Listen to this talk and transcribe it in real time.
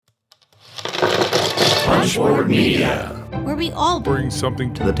Punchboard Media, where we all bring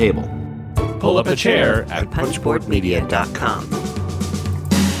something to the table. Pull up a chair at punchboardmedia.com.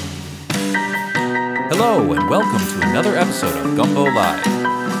 Hello, and welcome to another episode of Gumbo Live.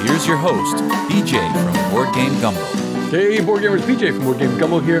 Here's your host, PJ from Board Game Gumbo. Hey, Board Gamers, PJ from Board Game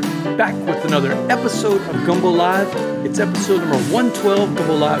Gumbo here, back with another episode of Gumbo Live. It's episode number 112,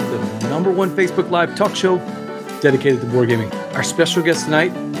 Gumbo Live, the number one Facebook Live talk show dedicated to board gaming. Our special guest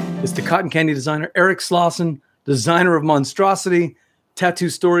tonight is the cotton candy designer, Eric Slauson, designer of Monstrosity, Tattoo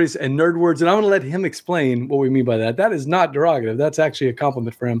Stories, and Nerd Words. And I'm going to let him explain what we mean by that. That is not derogative. That's actually a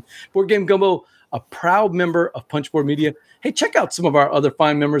compliment for him. Board Game Gumbo, a proud member of Punchboard Media. Hey, check out some of our other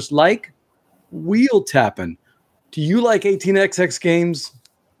fine members like Wheel Tappin'. Do you like 18XX games?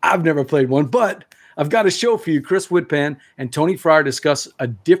 I've never played one, but I've got a show for you. Chris Woodpan and Tony Fryer discuss a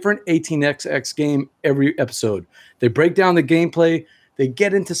different 18XX game every episode. They break down the gameplay, they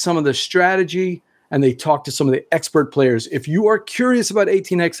get into some of the strategy, and they talk to some of the expert players. If you are curious about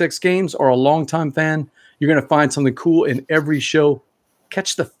 18XX games or a longtime fan, you're going to find something cool in every show.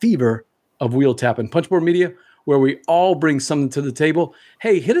 Catch the fever of Wheel Tappin'. Punchboard Media, where we all bring something to the table.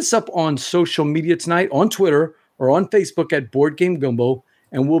 Hey, hit us up on social media tonight, on Twitter or on Facebook at Board Game Gumbo,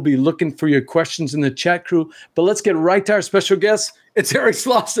 and we'll be looking for your questions in the chat crew. But let's get right to our special guest. It's Eric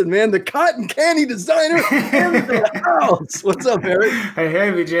Slauson, man, the cotton candy designer in the house. What's up, Eric? Hey,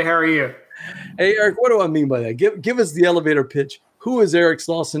 VJ, how are you? Hey, Eric, what do I mean by that? Give us the elevator pitch. Who is Eric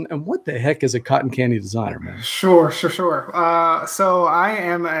Slauson, and what the heck is a cotton candy designer, man? Sure. So I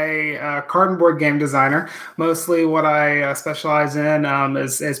am a card and board game designer. Mostly what I specialize in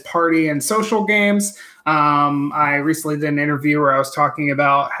is party and social games. I recently did an interview where I was talking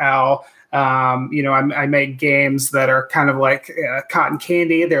about how I make games that are kind of like cotton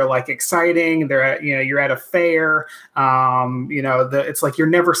candy. They're like exciting. They're at, you're at a fair. It's like you're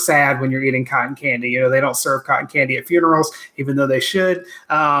never sad when you're eating cotton candy. They don't serve cotton candy at funerals, even though they should.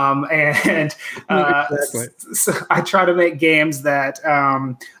 Exactly. So I try to make games that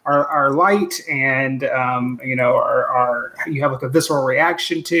are light and are you have like a visceral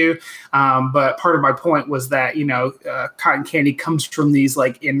reaction to. But part of my point was that cotton candy comes from these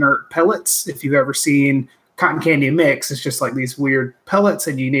like inert pellets. If you've ever seen cotton candy mix, it's just like these weird pellets,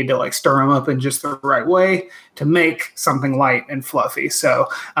 and you need to like stir them up in just the right way to make something light and fluffy. So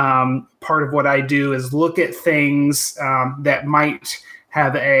part of what I do is look at things that might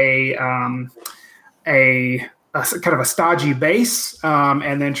have a kind of a stodgy base,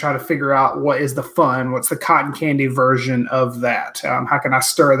 and then try to figure out what's the cotton candy version of that. How can I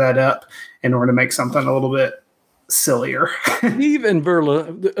stir that up in order to make something a little bit sillier? Steve and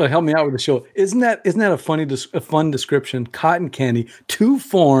Verla, help me out with the show. Isn't that a fun description? Cotton candy, two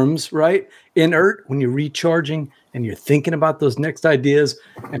forms, right? Inert when you're recharging and you're thinking about those next ideas,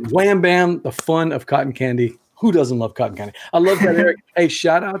 and wham bam, the fun of cotton candy. Who doesn't love cotton candy? I love that, Eric. Hey,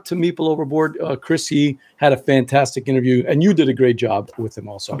 shout out to Meeple Overboard. Chris Yee had a fantastic interview, and you did a great job with him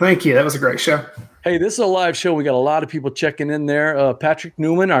also. Thank you. That was a great show. Hey, this is a live show. We got a lot of people checking in there. Patrick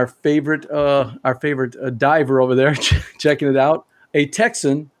Newman, our favorite diver over there, checking it out. A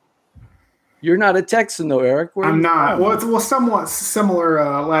Texan. You're not a Texan, though, Eric. I'm not. Well, it's somewhat similar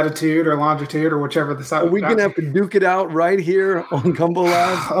latitude or longitude or whichever the side. Are we going to have to duke it out right here on Gumbo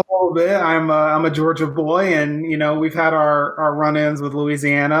Live? A little bit. I'm a Georgia boy, and we've had our run-ins with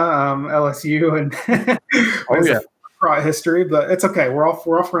Louisiana, LSU, and fraught history. But it's okay. We're all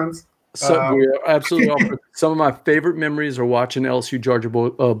friends. So we're absolutely all friends. Some of my favorite memories are watching LSU Georgia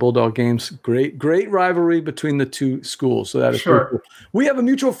Bulldog games. Great rivalry between the two schools. So that is sure. Cool. We have a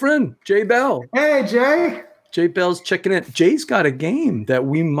mutual friend, Jay Bell. Hey, Jay. Jay Bell's checking in. Jay's got a game that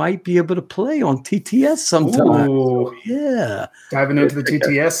we might be able to play on TTS sometime. Ooh. So, yeah. Diving into the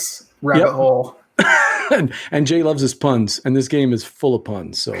TTS rabbit hole. and Jay loves his puns, and this game is full of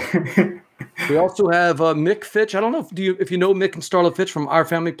puns. So we also have Mick Fitch. I don't know if you know Mick and Starla Fitch from Our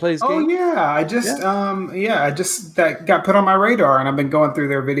Family Plays Game. Oh yeah, I just that got put on my radar, and I've been going through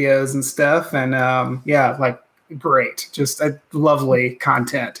their videos and stuff, and great, just a lovely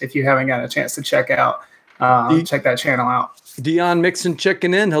content. If you haven't got a chance to check out, check that channel out. Dion Mixon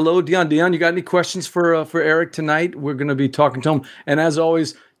checking in. Hello, Dion. Dion, you got any questions for Eric tonight? We're going to be talking to him, and as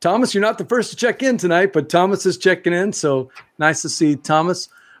always, Thomas, you're not the first to check in tonight, but Thomas is checking in. So nice to see Thomas.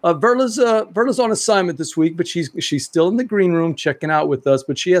 Verla's on assignment this week, but she's still in the green room checking out with us,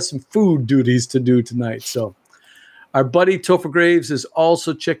 but she has some food duties to do tonight. So our buddy Topher Graves is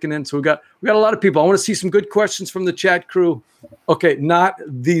also checking in. So we got a lot of people. I want to see some good questions from the chat crew. Okay, not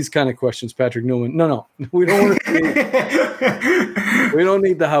these kind of questions, Patrick Newman. No. We don't want to we don't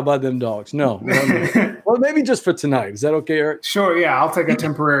need the how about them dogs. No. We don't need well, maybe just for tonight. Is that okay, Eric? Sure, yeah. I'll take a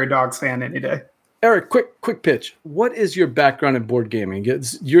temporary dogs fan any day. Eric, quick pitch. What is your background in board gaming?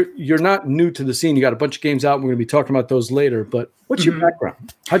 You're not new to the scene. You got a bunch of games out, and we're going to be talking about those later. But what's your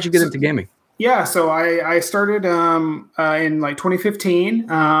background? How'd you get into gaming? Yeah, so I started in like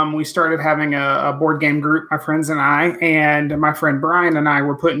 2015. We started having a board game group, my friends and I, and my friend Brian and I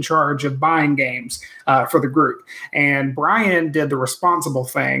were put in charge of buying games for the group. And Brian did the responsible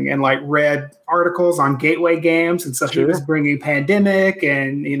thing and like read articles on gateway games, and so he was bringing Pandemic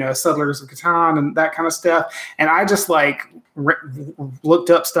and Settlers of Catan and that kind of stuff. And I just like looked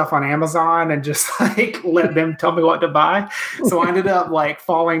up stuff on Amazon and just like let them tell me what to buy. So I ended up like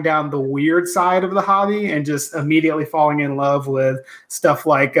falling down the weird side of the hobby and just immediately falling in love with stuff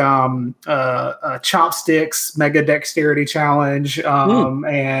like Chopsticks Mega Dexterity Challenge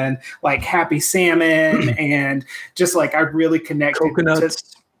and like Happy Salmon and just like I really connected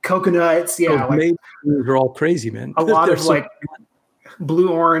coconuts. Yeah, like they're all crazy, man. A lot of like Blue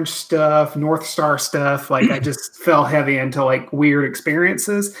Orange stuff, North Star stuff. Like I just fell heavy into like weird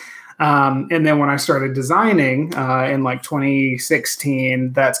experiences. And then when I started designing in like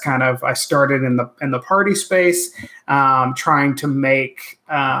 2016, that's kind of, I started in the party space, trying to make,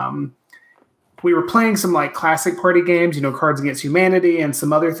 we were playing some like classic party games, Cards Against Humanity and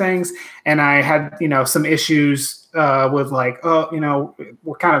some other things. And I had, some issues with like,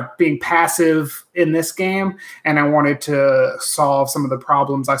 we're kind of being passive in this game. And I wanted to solve some of the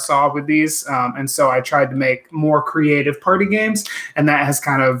problems I saw with these. And so I tried to make more creative party games. And that has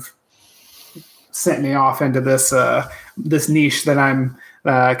kind of sent me off into this this niche that I'm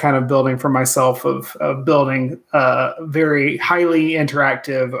kind of building for myself of building very highly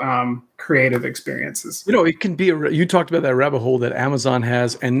interactive creative experiences. It can be you talked about that rabbit hole that Amazon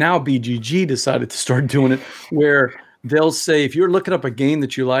has, and now BGG decided to start doing it, where they'll say if you're looking up a game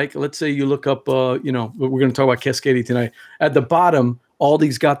that you like, let's say you look up, we're going to talk about Cascadia tonight. At the bottom,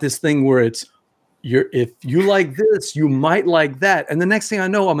 Aldi's got this thing where it's if you like this, you might like that, and the next thing I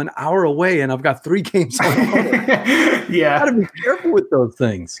know, I'm an hour away and I've got 3 games on. Yeah, got to be careful with those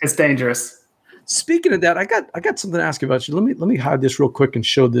things. It's dangerous. Speaking of that, I got something to ask you about you. Let me hide this real quick and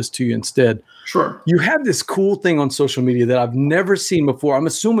show this to you instead. Sure. You have this cool thing on social media that I've never seen before. I'm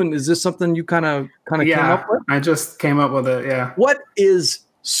assuming, is this something you kind of came up with? I just came up with it. Yeah. What is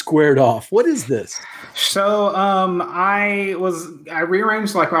Squared Off? What is this? So I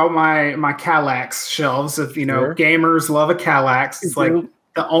rearranged like all my Kallax shelves. If gamers love a Kallax, it's like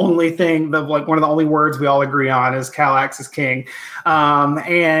the only thing one of the only words we all agree on is Kallax is king.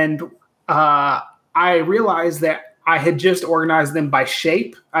 And I realized that I had just organized them by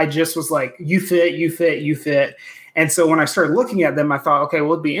shape. I just was like, you fit, you fit, you fit. And so when I started looking at them, I thought, okay,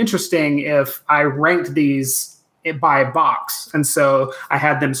 well, it'd be interesting if I ranked these by box. And so I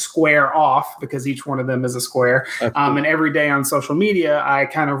had them square off because each one of them is a square. And every day on social media, I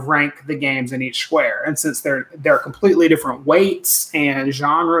kind of rank the games in each square. And since they're completely different weights and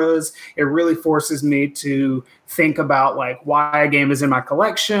genres, it really forces me to think about like why a game is in my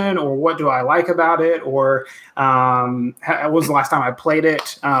collection, or what do I like about it, or when was the last time I played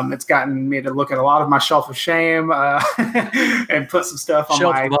it. It's gotten me to look at a lot of my shelf of shame and put some stuff on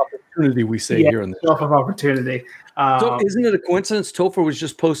shelf of opportunity. We say here in the shelf of opportunity. So isn't it a coincidence? Topher was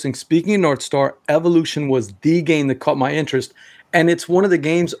just posting, speaking of North Star, Evolution was the game that caught my interest, and it's one of the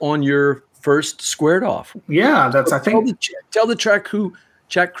games on your first Squared Off. Yeah, I think. Tell the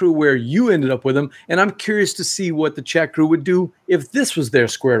chat crew where you ended up with them, and I'm curious to see what the chat crew would do if this was their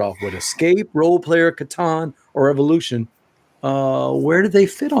Squared Off. Would Escape, Role Player, Catan, or Evolution? Where do they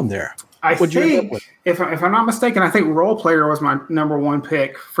fit on there? I think, if I'm not mistaken, I think Role Player was my number one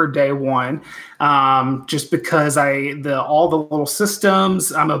pick for day one, just because all the little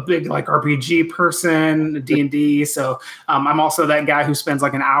systems. I'm a big like RPG person, D&D, so I'm also that guy who spends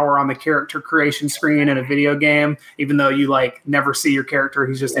like an hour on the character creation screen in a video game, even though you like never see your character;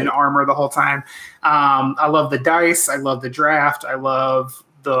 he's just in armor the whole time. I love the dice. I love the draft. I love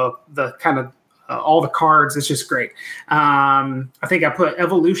the kind of all the cards. It's just great. I think I put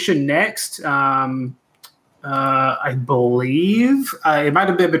Evolution next. I believe it might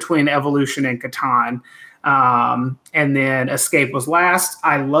have been between Evolution and Catan. And then Escape was last.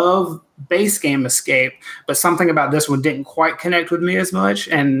 I love base game Escape, but something about this one didn't quite connect with me as much,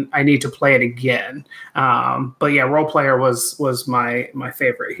 and I need to play it again. But yeah, Role Player was my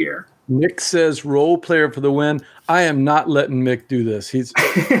favorite here. Mick says role player for the win. I am not letting Mick do this. He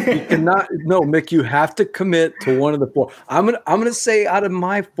cannot. No, Mick, you have to commit to one of the four. I'm gonna say out of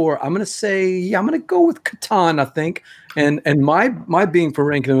my four, I'm gonna go with Catan, I think. And my being for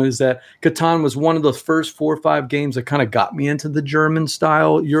ranking them is that Catan was one of the first 4 or 5 games that kind of got me into the German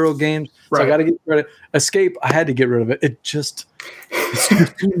style Euro games. So Right. I got to get rid of Escape. I had to get rid of it. It's just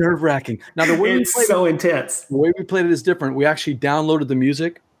too nerve wracking. Now the way It's so intense. the way we played it is different. We actually downloaded the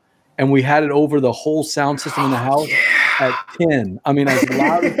music and we had it over the whole sound system in the house at 10. I mean, as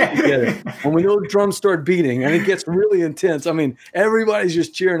loud as you could get it. And when those drums start beating and it gets really intense, I mean, everybody's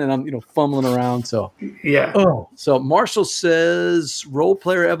just cheering and I'm, fumbling around. So, Yeah. so Marshall says role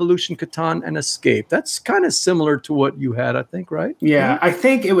player, Evolution, Catan, and Escape. That's kind of similar to what you had, I think, right? Yeah, I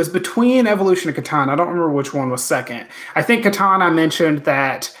think it was between Evolution and Catan. I don't remember which one was second. I think Catan, I mentioned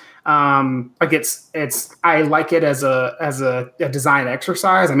that it's I like it as a design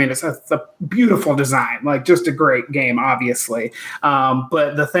exercise. I mean, it's a beautiful design, like just a great game, obviously.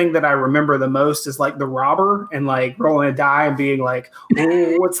 But the thing that I remember the most is like the robber and like rolling a die and being like,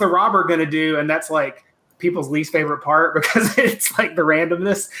 oh, what's the robber gonna do? And that's like people's least favorite part because it's like the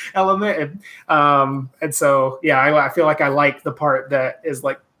randomness element. And so, yeah, I feel like I like the part that is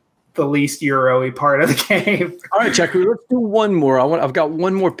like the least Euro-y part of the game. All right, Checker, let's do one more. I've got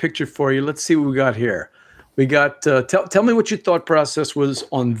one more picture for you. Let's see what we got here. We got, tell me what your thought process was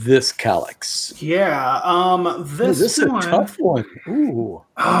on this Calyx. Yeah, this is a one, tough one. Ooh.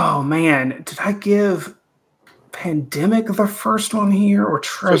 Oh, man. Did I give Pandemic the first one here or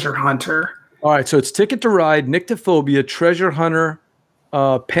Treasure Hunter? All right, so it's Ticket to Ride, Nyctophobia, Treasure Hunter.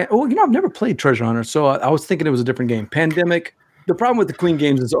 I've never played Treasure Hunter, so I was thinking it was a different game. Pandemic. The problem with the Queen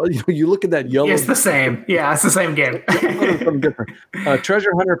games is you look at that yellow. It's the same. Yeah, it's the same game. Something different.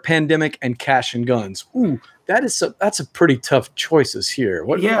 Treasure Hunter, Pandemic, and Cash and Guns. Ooh, that's a pretty tough choices here.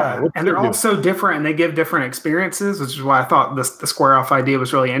 And they're all so different, and they give different experiences, which is why I thought the Square Off idea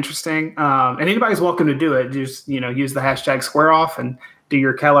was really interesting. And anybody's welcome to do it. Just use the hashtag Square Off and do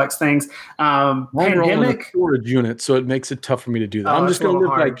your Calyx things. Pandemic storage unit, so it makes it tough for me to do that. I'm just going to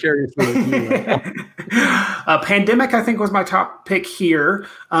live vicariously. Pandemic, I think, was my top pick here,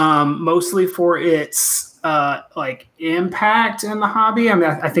 mostly for its impact in the hobby. I mean,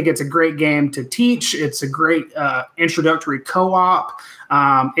 I think it's a great game to teach. It's a great introductory co-op.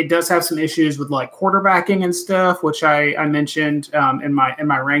 It does have some issues with like quarterbacking and stuff, which I mentioned in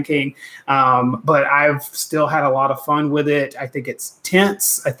my ranking. But I've still had a lot of fun with it. I think it's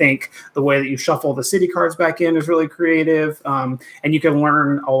tense. I think the way that you shuffle the city cards back in is really creative, and you can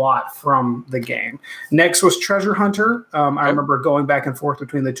learn a lot from the game. Next was Treasure Hunter. I remember going back and forth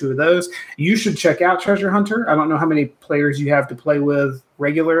between the two of those. You should check out Treasure Hunter. I don't know how many players you have to play with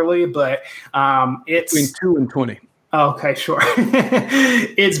regularly, but it's between 2 and 20. Okay, sure.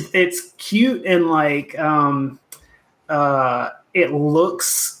 It's cute and like it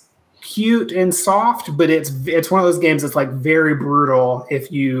looks cute and soft, but it's one of those games that's like very brutal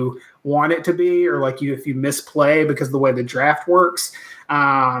if you want it to be, or like if you misplay because of the way the draft works.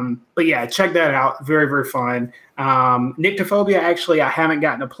 But yeah, check that out. Very, very fun. Nyctophobia, actually, I haven't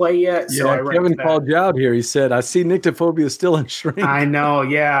gotten to play yet. So Kevin called you out here. He said, I see Nyctophobia still in shrink. I know.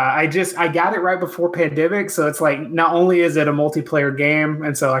 Yeah. I got it right before Pandemic. So it's like, not only is it a multiplayer game,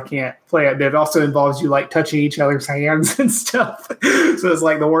 and so I can't play it, but it also involves you like touching each other's hands and stuff. So it's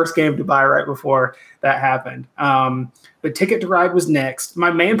like the worst game to buy right before that happened. But Ticket to Ride was next. My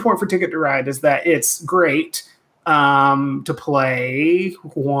main point for Ticket to Ride is that it's great to play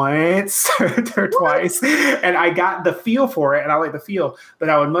once or twice, and I got the feel for it, and I like the feel, but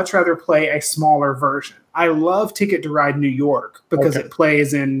I would much rather play a smaller version. I love Ticket to Ride New York because it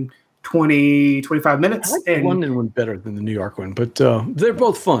plays in 20-25 minutes. I like the London one better than the New York one, but they're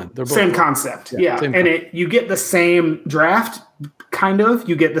both fun. They're both same fun. concept. And you get the same draft, kind of.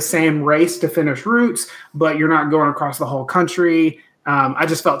 You get the same race to finish routes, but you're not going across the whole country. I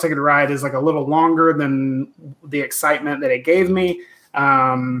just felt Ticket to Ride is like a little longer than the excitement that it gave me.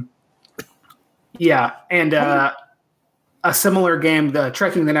 And a similar game, the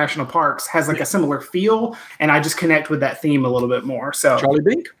Trekking the National Parks, has like a similar feel, and I just connect with that theme a little bit more. So Charlie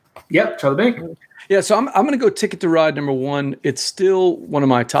Bink? Yep, Charlie Bink. Yeah, so I'm going to go Ticket to Ride number 1. It's still one of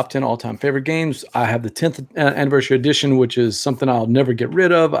my top 10 all-time favorite games. I have the 10th anniversary edition, which is something I'll never get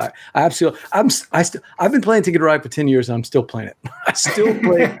rid of. I've been playing Ticket to Ride for 10 years, and I'm still playing it. I still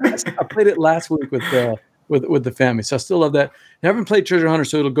play it. I played it last week with the family, so I still love that. I haven't played Treasure Hunter,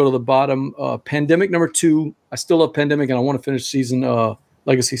 so it'll go to the bottom. Pandemic number 2. I still love Pandemic, and I want to finish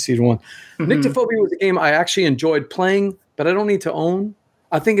Legacy Season 1. Mm-hmm. Nyctophobia was a game I actually enjoyed playing, but I don't need to own.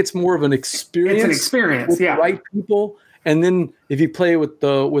 I think it's more of an experience. It's an experience, with the right people. And then if you play with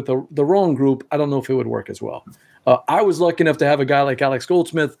the wrong group, I don't know if it would work as well. I was lucky enough to have a guy like Alex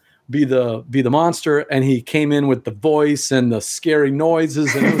Goldsmith be the monster, and he came in with the voice and the scary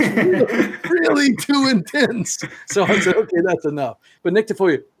noises, and it was really too intense. So I said, okay, that's enough. But Nick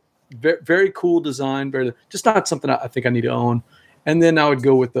Tafoya, very, very cool design, just not something I think I need to own. And then I would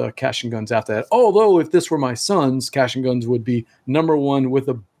go with the Cash and Guns after that. Although if this were my son's, Cash and Guns would be number one with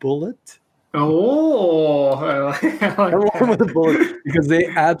a bullet. Oh, I like number one with a bullet, because they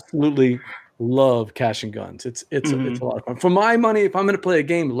absolutely love Cash and Guns. It's a lot of fun. For my money, if I'm going to play a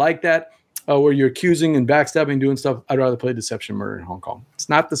game like that, where you're accusing and backstabbing and doing stuff, I'd rather play Deception Murder in Hong Kong. It's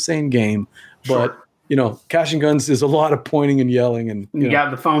not the same game, but Cash and Guns is a lot of pointing and yelling, and you got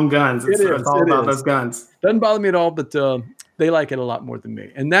the foam guns. It's all about those guns. Doesn't bother me at all, but they like it a lot more than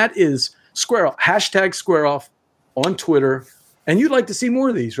me. And that is Square Off, #SquareOff on Twitter. And you'd like to see more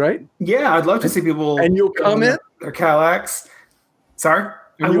of these, right? Yeah, I'd love to see people. And you'll comment? Or Kallax. Sorry?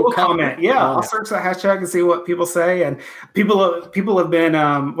 I will comment. Yeah, I'll search that hashtag and see what people say. And people have been.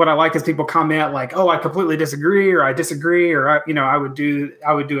 What I like is people comment like, "Oh, I completely disagree," or "I disagree," or I would do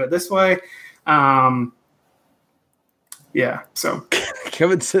it this way. Yeah. So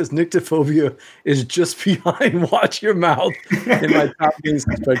Kevin says Nick Tafoya is just behind Watch Your Mouth in my top games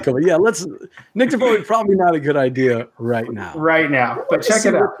spread cover. Yeah, Nick Tafoya probably not a good idea right now. But check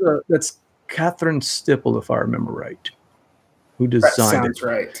it out. That's Catherine Stipple, if I remember right, who designed it. Sounds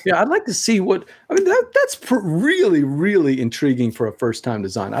right. Yeah, I'd like to see that's really, really intriguing for a first-time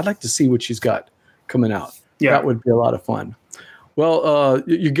design. I'd like to see what she's got coming out. Yeah, that would be a lot of fun. Well,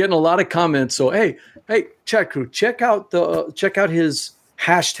 you're getting a lot of comments. So hey, chat crew, check out his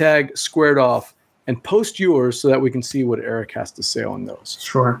hashtag Squared Off and post yours so that we can see what Eric has to say on those.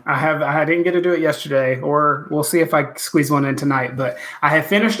 Sure. I didn't get to do it yesterday, or we'll see if I squeeze one in tonight. But I have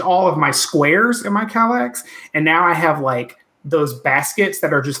finished all of my squares in my Kallax, and now I have like those baskets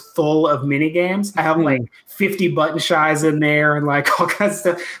that are just full of mini games. I have like 50 button shies in there and like all kinds of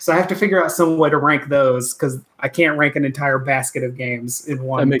stuff. So I have to figure out some way to rank those, because I can't rank an entire basket of games in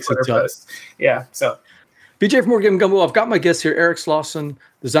one. That makes it tough. Post. Yeah. So BJ from War Game Gumbo. I've got my guest here, Eric Slauson,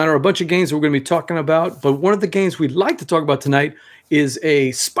 designer of a bunch of games that we're going to be talking about. But one of the games we'd like to talk about tonight is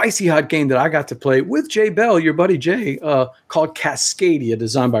a spicy hot game that I got to play with Jay Bell, your buddy Jay, called Cascadia,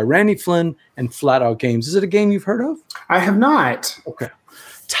 designed by Randy Flynn and Flat Out Games. Is it a game you've heard of? I have not. Okay.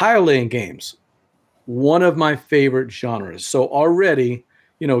 Tile laying games, one of my favorite genres. So already,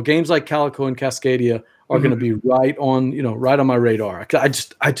 games like Calico and Cascadia are going to be right on my radar. I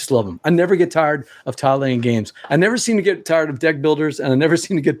just love them. I never get tired of tile laying games. I never seem to get tired of deck builders, and I never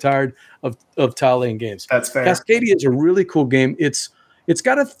seem to get tired of tile laying games. That's fair. Cascadia is a really cool game. It's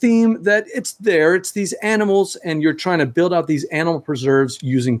got a theme that it's there. It's these animals, and you're trying to build out these animal preserves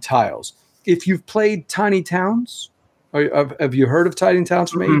using tiles. If you've played Tiny Towns, have you heard of Tiny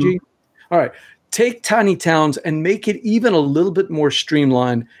Towns from AG? All right. Take Tiny Towns and make it even a little bit more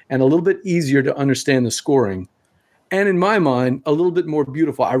streamlined and a little bit easier to understand the scoring. And in my mind, a little bit more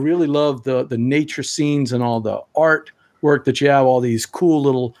beautiful. I really love the nature scenes and all the art work that you have, all these cool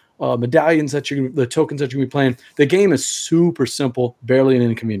little medallions the tokens that you're going to be playing. The game is super simple, barely an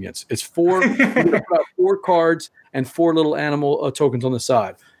inconvenience. It's four cards and 4 little animal tokens on the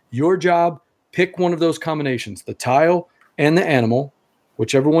side. Your job, pick one of those combinations, the tile and the animal,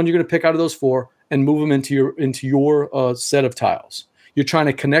 whichever one you're going to pick out of those 4, and move them into your set of tiles. You're trying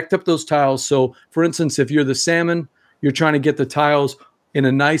to connect up those tiles. So, for instance, if you're the salmon, you're trying to get the tiles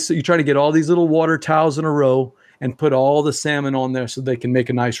you're trying to get all these little water tiles in a row and put all the salmon on there so they can make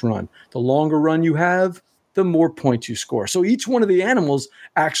a nice run. The longer run you have, the more points you score. So each one of the animals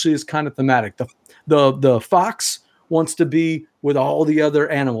actually is kind of thematic. The fox wants to be with all the other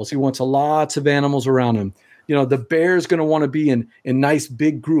animals. He wants lots of animals around him. The bear is going to want to be in nice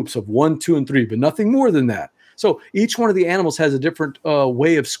big groups of 1, 2, and 3, but nothing more than that. So each one of the animals has a different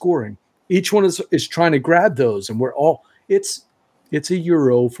way of scoring. Each one is trying to grab those, and it's a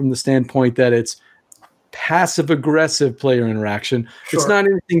Euro from the standpoint that it's passive-aggressive player interaction. Sure. It's not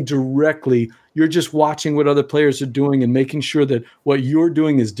anything directly. You're just watching what other players are doing and making sure that what you're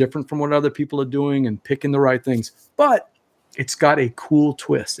doing is different from what other people are doing and picking the right things. But it's got a cool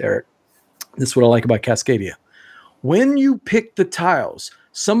twist, Eric. This is what I like about Cascadia. When you pick the tiles,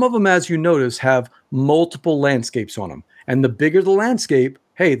 some of them, as you notice, have multiple landscapes on them. And the bigger the landscape,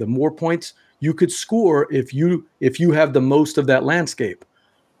 hey, the more points you could score if you have the most of that landscape.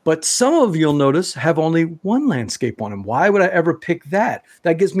 But some of you'll notice have only one landscape on them. Why would I ever pick that?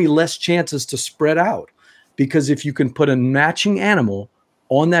 That gives me less chances to spread out. Because if you can put a matching animal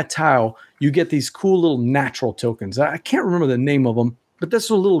on that tile, you get these cool little natural tokens. I can't remember the name of them, but that's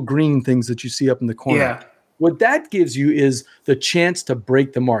the little green things that you see up in the corner. Yeah. what that gives you is the chance to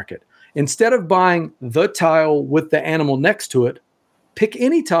break the market. Instead of buying the tile with the animal next to it, pick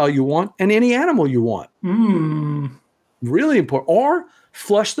any tile you want and any animal you want. Really important. Or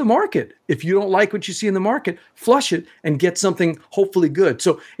flush the market. If you don't like what you see in the market, flush it and get something hopefully good.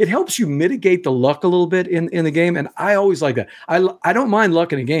 So it helps you mitigate the luck a little bit in the game. And I always like that. I don't mind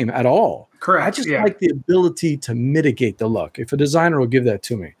luck in a game at all. Correct. I just like the ability to mitigate the luck. If a designer will give that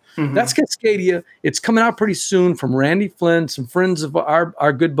to me. That's Cascadia. It's coming out pretty soon from Randy Flynn, some friends of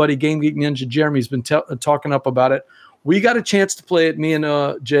our good buddy Game Geek Ninja Jeremy's been talking up about it. We got a chance to play it, me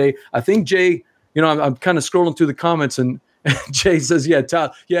and Jay. I think Jay, I'm kind of scrolling through the comments and Jay says, yeah,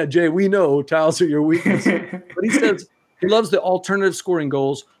 Jay, we know tiles are your weakness. But he says he loves the alternative scoring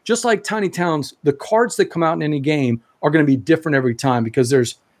goals. Just like Tiny Towns, the cards that come out in any game are going to be different every time because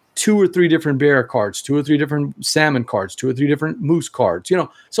there's 2 or 3 different bear cards, 2 or 3 different salmon cards, 2 or 3 different moose cards,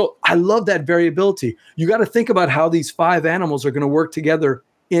 So I love that variability. You got to think about how these 5 animals are going to work together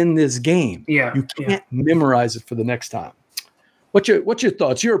in this game. Yeah. You can't memorize it for the next time. What's your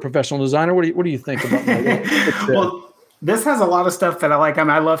thoughts? You're a professional designer. What do you think about that? Well, this has a lot of stuff that I like.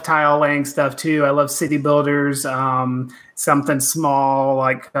 I love tile laying stuff too. I love city builders, something small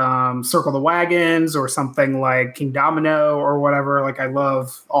like Circle the Wagons or something like King Domino or whatever. Like I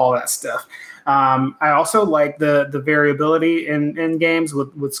love all that stuff. I also like the variability in games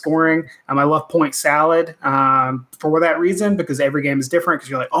with scoring. I love point salad for that reason because every game is different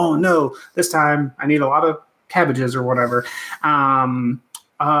because you're like, oh no, this time I need a lot of cabbages or whatever.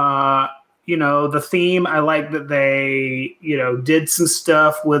 The theme, I like that they, did some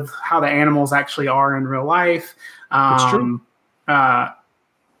stuff with how the animals actually are in real life. That's true.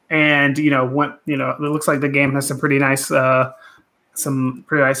 And, it looks like the game has some pretty nice art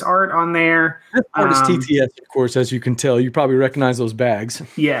on there. This part is TTS, of course, as you can tell. You probably recognize those bags.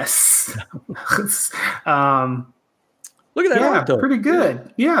 Yes. Look at that art, though. Pretty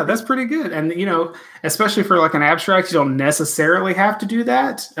good. Yeah, that's pretty good. And, especially for like an abstract, you don't necessarily have to do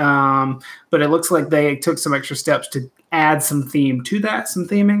that. But it looks like they took some extra steps to add some theme to that, some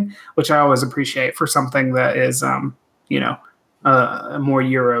theming, which I always appreciate for something that is, more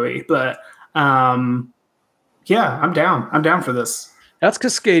Euro-y. But, I'm down. I'm down for this. That's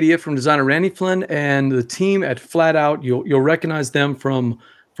Cascadia from designer Randy Flynn and the team at Flat Out. You'll recognize them from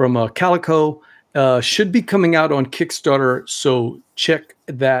Calico. Should be coming out on Kickstarter, so check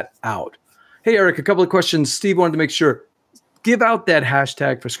that out. Hey, Eric, a couple of questions. Steve wanted to make sure. Give out that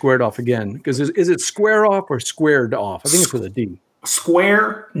hashtag for Squared Off again, because is it Square Off or Squared Off? I think it's with a D.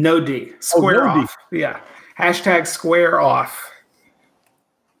 Square, no D. Square Off. D. Yeah. Hashtag Square Off.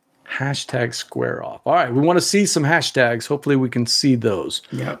 Hashtag Square Off. All right, we want to see some hashtags. Hopefully we can see those.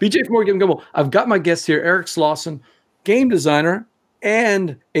 Yeah. BJ from Board Game Gumbo. I've got my guest here, Eric Slauson, game designer,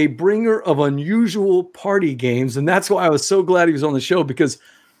 and a bringer of unusual party games. And that's why I was so glad he was on the show, because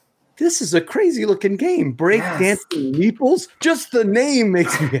this is a crazy looking game. Breakdancing Meeples. Just the name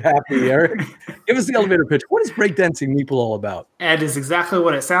makes me happy, Eric. Give us the elevator pitch. What is Breakdancing Meeple all about? It is exactly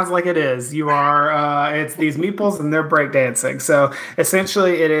what it sounds like it is. You are, it's these meeples and they're breakdancing. So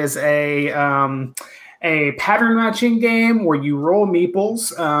essentially it is a pattern matching game where you roll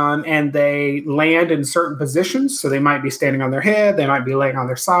meeples and they land in certain positions. So they might be standing on their head, they might be laying on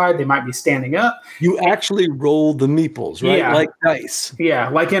their side, they might be standing up. You actually roll the meeples, right? Yeah. Like dice. Yeah,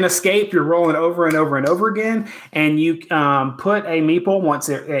 like in Escape, you're rolling over and over and over again, and you put a meeple once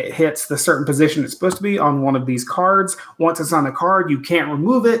it hits the certain position it's supposed to be on one of these cards. Once it's on the card, you can't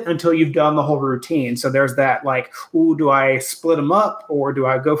remove it until you've done the whole routine. So there's that like, ooh, do I split them up or do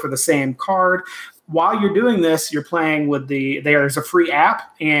I go for the same card? While you're doing this, you're playing with there's a free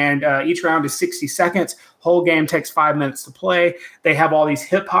app, and each round is 60 seconds. Whole game takes 5 minutes to play. They have all these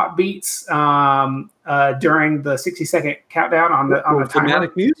hip hop beats during the 60-second countdown on the timer.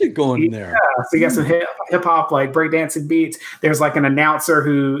 Dramatic music going in there. Yeah, so you got some hip hop like breakdancing beats. There's like an announcer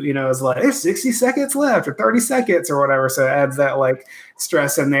who is like, "It's 60 seconds left," or 30 seconds or whatever. So it adds that like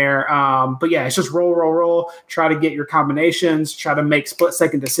stress in there. But yeah, it's just roll. Try to get your combinations. Try to make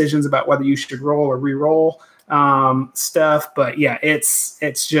split-second decisions about whether you should roll or re-roll stuff. But yeah, it's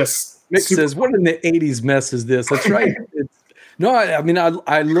just. Mick says, "What in the '80s mess is this?" That's right.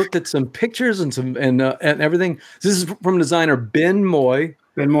 I looked at some pictures and everything. This is from designer Ben Moy.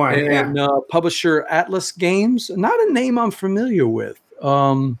 And publisher Atlas Games. Not a name I'm familiar with.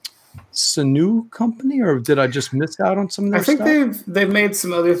 Sanu Company, or did I just miss out on some of their stuff? I think they've made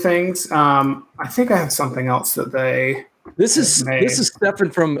some other things. I think I have something else that they. This is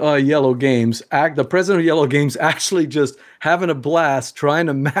Stefan from Yellow Games. The president of Yellow Games actually just having a blast trying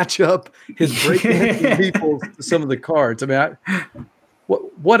to match up his breakdancing people to some of the cards. I mean,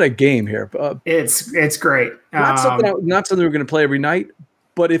 what a game here. It's great. Not something we're going to play every night,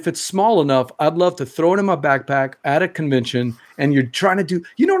 but if it's small enough, I'd love to throw it in my backpack at a convention. And you're trying to do,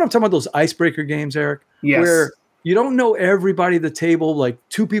 you know what I'm talking about? Those icebreaker games, Eric, yes. Where you don't know everybody at the table. Like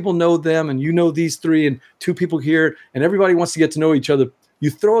 2 people know them, and you know these 3, and 2 people here, and everybody wants to get to know each other. You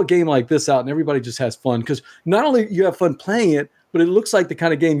throw a game like this out, and everybody just has fun because not only you have fun playing it, but it looks like the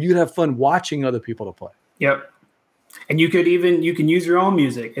kind of game you'd have fun watching other people to play. Yep. And you can use your own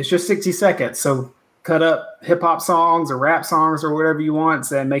music. It's just 60 seconds. So cut up hip hop songs or rap songs or whatever you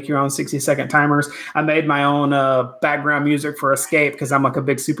want and make your own 60-second timers. I made my own background music for Escape because I'm like a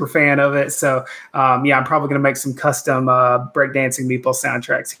big super fan of it. So I'm probably going to make some custom breakdancing Meeple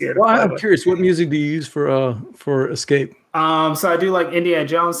soundtracks here. Well, I'm curious, what music do you use for Escape? So I do like Indiana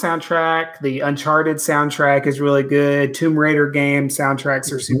Jones soundtrack. The Uncharted soundtrack is really good. Tomb Raider game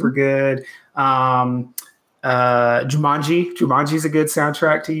soundtracks are super good. Jumanji is a good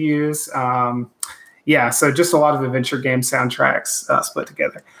soundtrack to use. So just a lot of adventure game soundtracks split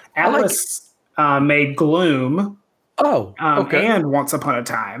together. Atlas made Gloom. And Once Upon a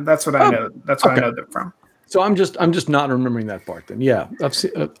Time. That's what I know. That's what I know them from. So I'm just not remembering that part then. Yeah, I've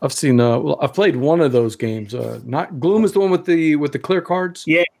seen. I've played one of those games. Not Gloom is the one with the clear cards.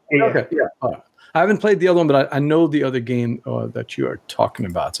 Yeah. Okay. Yeah. I haven't played the other one, but I know the other game that you are talking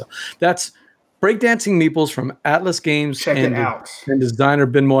about. So that's Breakdancing Meeples from Atlas Games. Check it out. And designer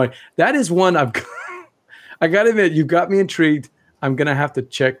Ben Moy. That is one I got to admit, you got me intrigued. I'm gonna have to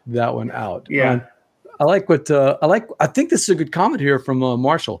check that one out. Yeah. I like what I think this is a good comment here from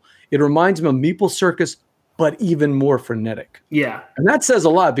Marshall. It reminds me of Meeple Circus, but even more frenetic. Yeah. And that says a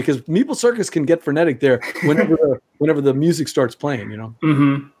lot because Meeple Circus can get frenetic there whenever the music starts playing, you know?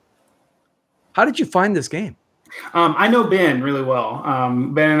 Mm-hmm. How did you find this game? I know Ben really well.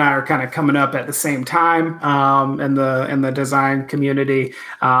 Ben and I are kind of coming up at the same time in the design community.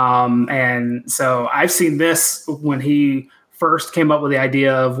 And so I've seen this when he first came up with the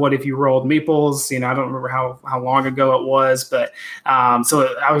idea of what if you rolled meeples. I don't remember how long ago it was, but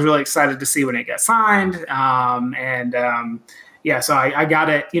so I was really excited to see when it got signed. So I got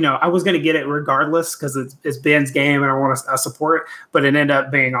it. I was going to get it regardless because it's Ben's game and I want to support it, but it ended up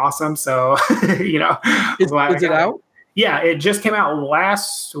being awesome. So, is it out? Yeah, it just came out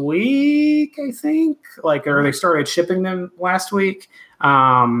last week, I think. Or they started shipping them last week,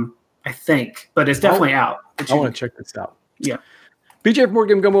 I think. But it's definitely out. I want to check this out. Yeah. BJ from Board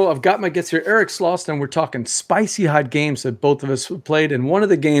Game Gumbo, I've got my guests here. Eric Slauson, we're talking spicy hot games that both of us played. And one of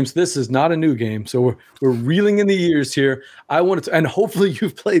the games, this is not a new game, so we're reeling in the years here. I wanted to, and hopefully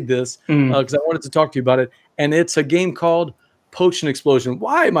you've played this because I wanted to talk to you about it. And it's a game called Potion Explosion.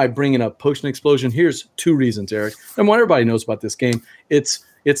 Why am I bringing up Potion Explosion? Here's 2 reasons, Eric. And one everybody knows about this game. It's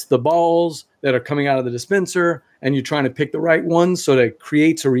the balls that are coming out of the dispenser, and you're trying to pick the right ones so that it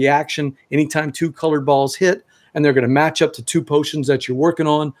creates a reaction anytime 2 colored balls hit. And they're going to match up to 2 potions that you're working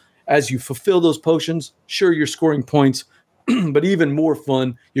on. As you fulfill those potions, sure, you're scoring points, but even more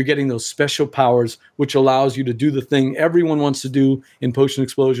fun, you're getting those special powers, which allows you to do the thing everyone wants to do in Potion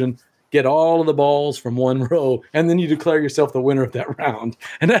Explosion, get all of the balls from one row, and then you declare yourself the winner of that round.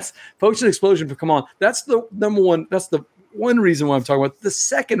 And that's Potion Explosion. But come on, that's the number one. That's the one reason why I'm talking about. The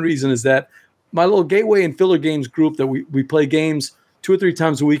second reason is that my little Gateway and Filler Games group that we play games 2 or 3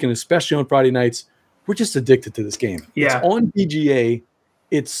 times a week, and especially on Friday nights, we're just addicted to this game. Yeah. It's on BGA.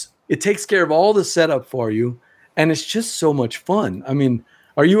 It takes care of all the setup for you, and it's just so much fun. I mean,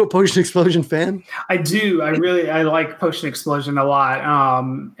 are you a Potion Explosion fan? I do. I like Potion Explosion a lot.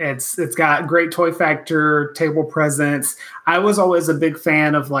 It's got great toy factor, table presence. I was always a big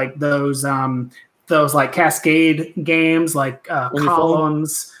fan of like those like Cascade games, like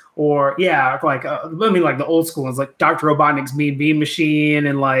Columns. Or like the old school ones, like Dr. Robotnik's Mean Bean Machine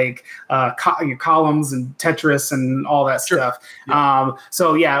and like Columns and Tetris and all that stuff.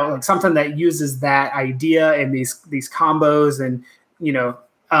 Yeah. Like something that uses that idea and these combos, and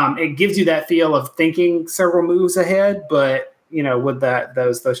it gives you that feel of thinking several moves ahead, but with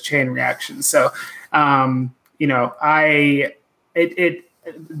those chain reactions. So one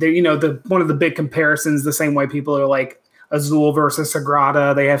of the big comparisons, the same way people are like Azul versus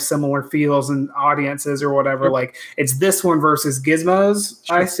Sagrada, they have similar feels and audiences or whatever. Sure. Like it's this one versus Gizmos.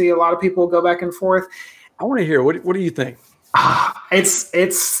 Sure. I see a lot of people go back and forth. I want to hear what do you think?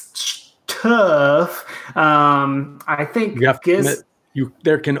 It's tough. I think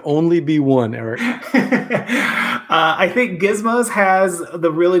there can only be one, Eric. I think Gizmos has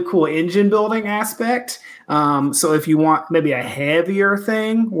the really cool engine building aspect. So if you want maybe a heavier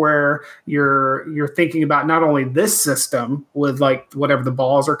thing where you're thinking about not only this system with like whatever the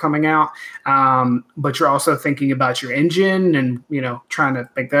balls are coming out, but you're also thinking about your engine and trying to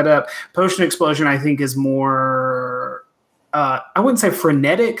pick that up. Potion Explosion, I think, is more. I wouldn't say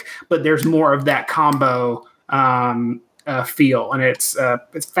frenetic, but there's more of that combo feel, and it's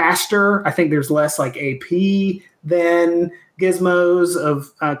faster. I think there's less like AP than Gizmos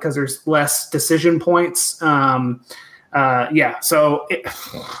because there's less decision points. So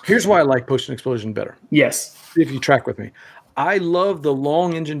here's why I like Potion Explosion better. Yes, if you track with me, I love the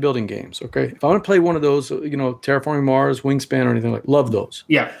long engine building games. Okay, if I want to play one of those, Terraforming Mars, Wingspan, or anything like, love those.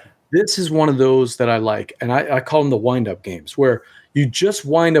 Yeah. This is one of those that I like, and I call them the wind-up games, where you just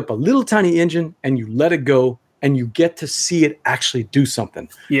wind up a little tiny engine and you let it go, and you get to see it actually do something.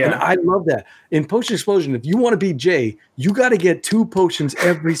 Yeah. And I love that. In Potion Explosion, if you want to beat Jay, you got to get 2 potions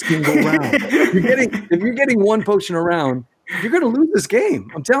every single round. If you're getting 1 potion a round, you're going to lose this game.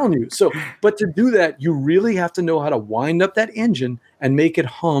 I'm telling you. So, but to do that, you really have to know how to wind up that engine and make it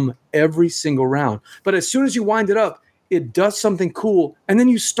hum every single round. But as soon as you wind it up, it does something cool, and then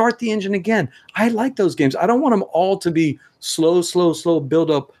you start the engine again. I like those games. I don't want them all to be slow build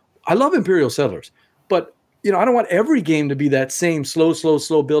up. I love Imperial Settlers, but I don't want every game to be that same slow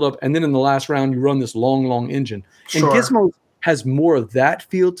build up, and then in the last round you run this long engine. Sure. And Gizmo has more of that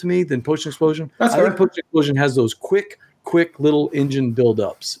feel to me than Potion Explosion. I think Potion Explosion has those quick little engine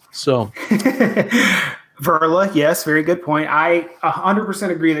build-ups. So Verla, yes, very good point. I 100%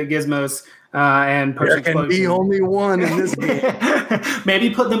 agree that Gizmos and Potion Explosion. There can be only one in this game. Maybe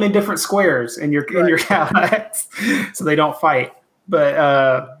put them in different squares in your Cadillacs so they don't fight.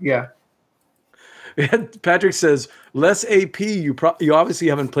 But yeah. Patrick says, less AP. You obviously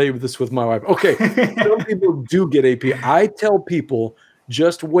haven't played with this with my wife. Okay, some people do get AP. I tell people,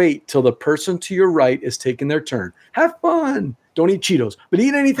 just wait till the person to your right is taking their turn. Have fun. Don't eat Cheetos, but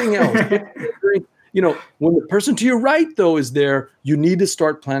eat anything else. When the person to your right, though, is there, you need to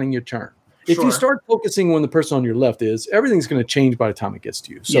start planning your turn. If you start focusing when the person on your left is, everything's going to change by the time it gets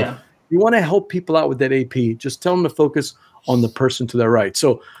to you. So you want to help people out with that AP. Just tell them to focus on the person to their right.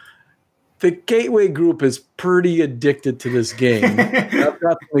 So the Gateway group is pretty addicted to this game. I've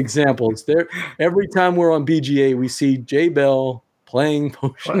got some examples there. Every time we're on BGA, we see Jay Bell playing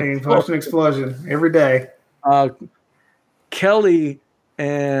Potion Explosion every day. Kelly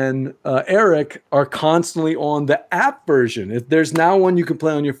and Eric are constantly on the app version. There's now one you can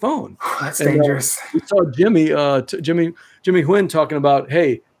play on your phone. That's dangerous. We saw Jimmy Huynh talking about,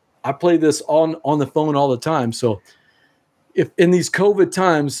 hey, I play this on the phone all the time. So if in these COVID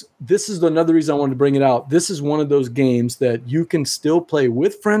times, this is another reason I wanted to bring it out. This is one of those games that you can still play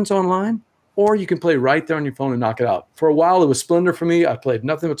with friends online, or you can play right there on your phone and knock it out. For a while, it was Splendor for me. I played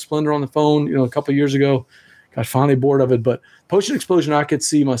nothing but Splendor on the phone, a couple of years ago. Got finally bored of it. But Potion Explosion, I could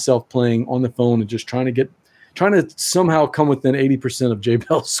see myself playing on the phone and just trying to somehow come within 80% of Jay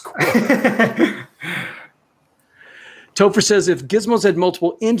Bell's score. Topher says, if Gizmos had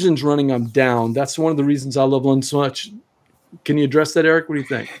multiple engines running, I'm down. That's one of the reasons I love one so much. Can you address that, Eric? What do you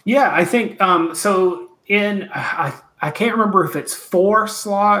think? Yeah, I think so. I can't remember if it's 4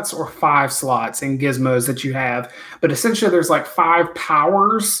 slots or 5 slots in Gizmos that you have, but essentially there's like 5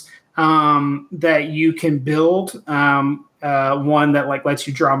 powers that you can build. One that like lets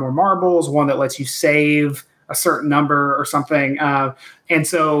you draw more marbles, one that lets you save a certain number or something. And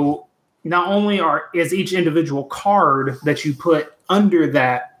so not only is each individual card that you put under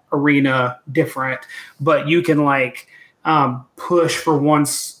that arena different, but you can push for one,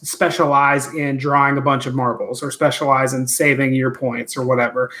 specialize in drawing a bunch of marbles or specialize in saving your points or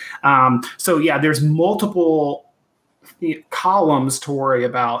whatever. So yeah, there's multiple columns to worry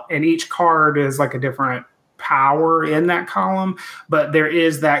about, and each card is like a different power in that column, but there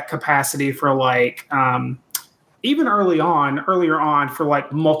is that capacity for even earlier on for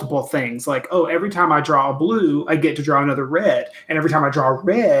like multiple things. Like, oh, every time I draw a blue, I get to draw another red. And every time I draw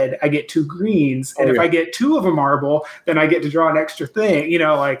red, I get 2 greens. And if I get 2 of a marble, then I get to draw an extra thing. It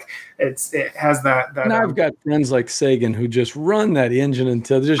has that. And I've got friends like Sagan who just run that engine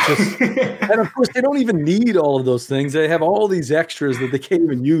until there's just, and of course they don't even need all of those things. They have all these extras that they can't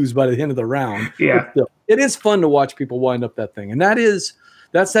even use by the end of the round. Yeah. Still, it is fun to watch people wind up that thing. And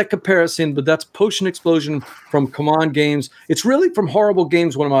that's that comparison, but that's Potion Explosion from Command Games. It's really from Horrible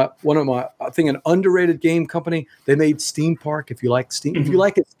Games, one of my I think an underrated game company. They made Steam Park. If you like Steam, if you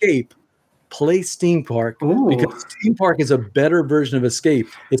like Escape, play Steam Park. Ooh. Because Steam Park is a better version of Escape.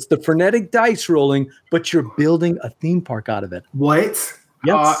 It's the frenetic dice rolling, but you're building a theme park out of it. What?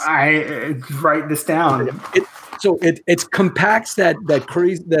 Yes. I write this down. So it compacts that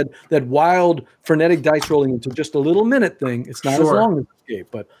crazy that wild frenetic dice rolling into just a little minute thing. It's not as long as Escape,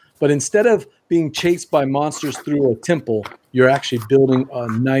 but instead of being chased by monsters through a temple, you're actually building a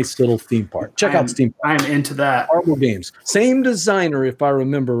nice little theme park. Check out Steam Park. I'm into that. Marvel Games, same designer, if I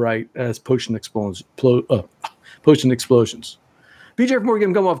remember right, as Potion Explosions. BJ from Board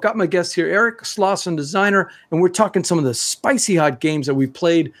Game Gumbo, I've got my guest here, Eric Slauson, designer, and we're talking some of the spicy hot games that we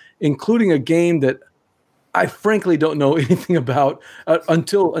played, including a game that I frankly don't know anything about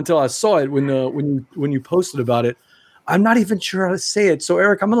until I saw it when you posted about it. I'm not even sure how to say it. So,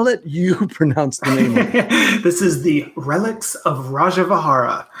 Eric, I'm going to let you pronounce the name of it. This is the Relics of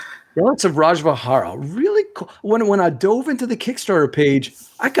Rajavahara. Relics of Rajavahara. Really cool. When I dove into the Kickstarter page,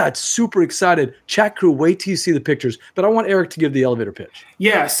 I got super excited. Chat crew, wait till you see the pictures. But I want Eric to give the elevator pitch.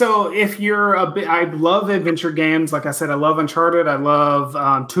 Yeah, so if you're I love adventure games. Like I said, I love Uncharted. I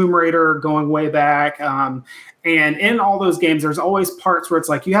love Tomb Raider going way back. And in all those games, there's always parts where it's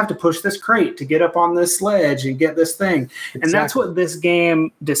like, you have to push this crate to get up on this sledge and get this thing. Exactly. And that's what this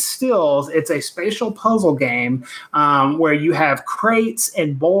game distills. It's a spatial puzzle game where you have crates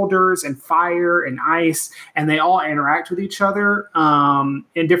and boulders and fire and ice, and they all interact with each other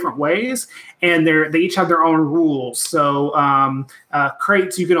in different ways. And they each have their own rules. So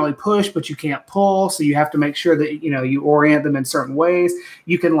crates you can only push, but you can't pull. So you have to make sure that you orient them in certain ways.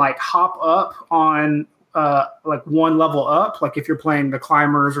 You can like hop up on like one level up, like if you're playing the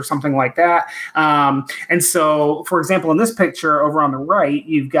climbers or something like that. And so, for example, in this picture over on the right,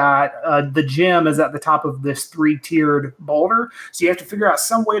 you've got the gem is at the top of this 3-tiered boulder. So you have to figure out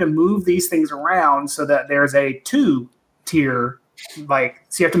some way to move these things around so that there's a 2-tier. So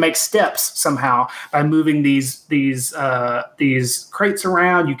you have to make steps somehow by moving these crates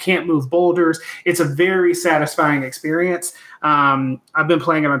around. You can't move boulders. It's a very satisfying experience. I've been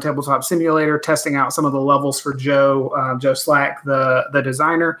playing it on Tabletop Simulator, testing out some of the levels for Joe Slack, the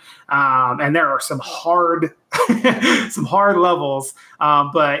designer, and there are some hard levels,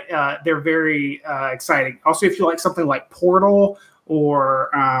 but they're very exciting. Also, if you like something like Portal or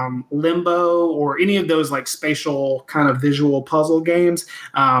Limbo or any of those like spatial kind of visual puzzle games,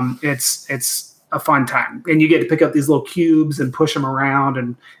 it's a fun time. And you get to pick up these little cubes and push them around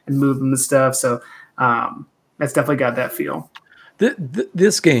and move them and stuff. So that's definitely got that feel.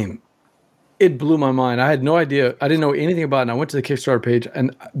 This game, it blew my mind. I had no idea. I didn't know anything about it. And I went to the Kickstarter page,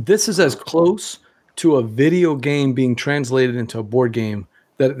 and this is as close to a video game being translated into a board game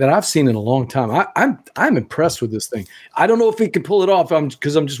that I've seen in a long time. I'm impressed with this thing. I don't know if it can pull it off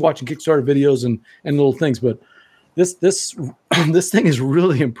because I'm just watching Kickstarter videos and little things, but this thing is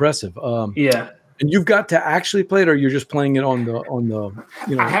really impressive. Yeah. And you've got to actually play it, or you're just playing it on the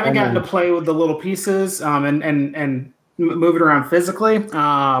I haven't gotten to play with the little pieces and move it around physically.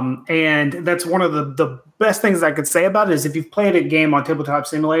 And that's one of the best things I could say about it is if you've played a game on Tabletop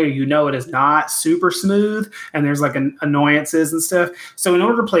Simulator, it is not super smooth and there's like annoyances and stuff. So in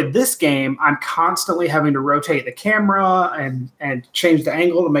order to play this game, I'm constantly having to rotate the camera and change the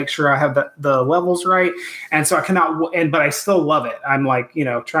angle to make sure I have the levels right. And so I cannot, but I still love it. I'm like,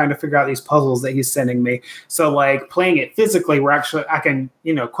 trying to figure out these puzzles that he's sending me. So like playing it physically, I can,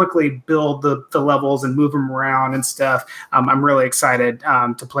 quickly build the levels and move them around and stuff. I'm really excited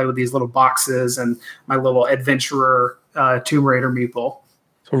to play with these little boxes and my little adventurer Tomb Raider meeple.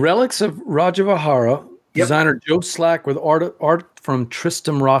 So Relics of Rajavahara, designer Joe Slack with art from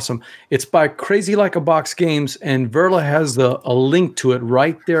Tristram Rossum. It's by Crazy Like a Box Games, and Verla has a link to it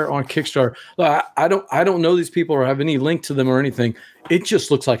right there on Kickstarter. I don't know these people or have any link to them or anything. It just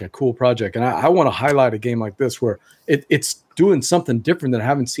looks like a cool project, and I want to highlight a game like this where it's doing something different that I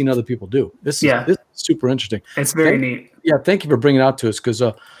haven't seen other people do. This is super interesting. It's very neat. Yeah, thank you for bringing it out to us because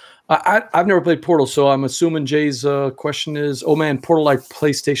I've never played Portal, so I'm assuming Jay's question is, oh man, Portal like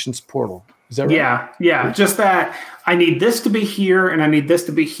PlayStation's Portal. Is that right? Yeah. Just that I need this to be here and I need this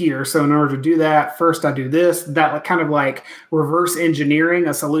to be here. So in order to do that, first I do this. That kind of like reverse engineering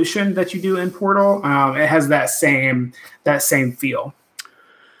a solution that you do in Portal. It has that same feel.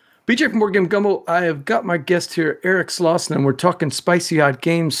 BJ from Board Game Gumbo, I have got my guest here, Eric Slauson, and we're talking spicy hot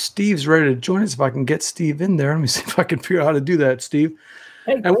games. Steve's ready to join us. If I can get Steve in there, let me see if I can figure out how to do that, Steve.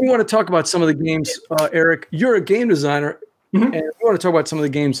 Hey. And we want to talk about some of the games. Eric, you're a game designer, and we want to talk about some of the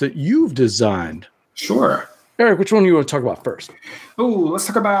games that you've designed. Sure. Eric, which one do you want to talk about first? Let's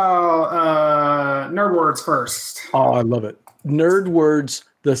talk about Nerd Words first. Oh, I love it. Nerd Words,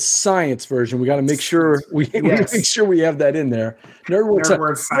 the science version. We got to make sure we have that in there. Nerd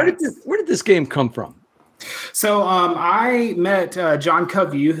Words Science. Where did this game come from? So I met John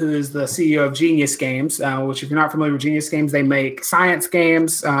Covey, who is the CEO of Genius Games, which if you're not familiar with Genius Games, they make science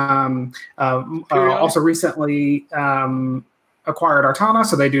games. Also recently acquired Artana,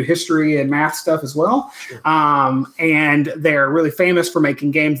 so they do history and math stuff as well. Sure. And they're really famous for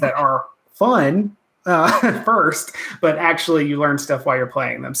making games that are fun first, but actually you learn stuff while you're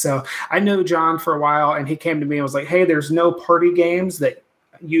playing them. So I knew John for a while, and he came to me and was like, hey, there's no party games that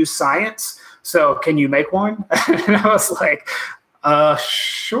use science. So can you make one? And I was like,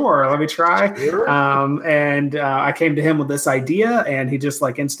 sure, let me try. Sure. And I came to him with this idea, and he just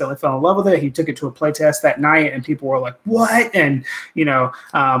like instantly fell in love with it. He took it to a play test that night, and people were like, what? And,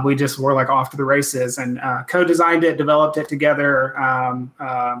 we just were like off to the races, and co-designed it, developed it together.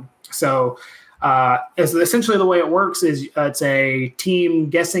 Essentially the way it works is it's a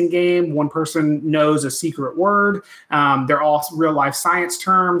team guessing game. One person knows a secret word. They're all real life science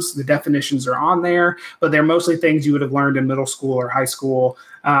terms. The definitions are on there, but they're mostly things you would have learned in middle school or high school.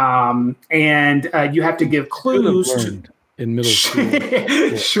 And you have to give clues in middle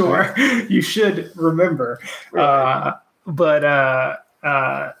school. Sure, you should remember. Right.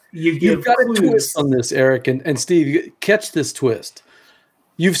 You've got clues. A twist on this, Eric and Steve. Catch this twist.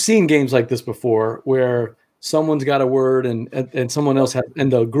 You've seen games like this before where someone's got a word and someone else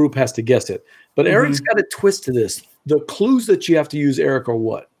and the group has to guess it. But Eric's got a twist to this. The clues that you have to use, Eric, are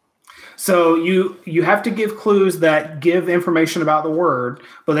what? So you have to give clues that give information about the word,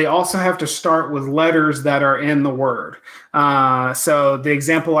 but they also have to start with letters that are in the word. So the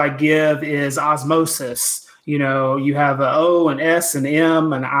example I give is osmosis. You have an O, an S, an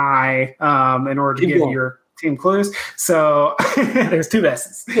M, an I in order to give your team clues. So there's two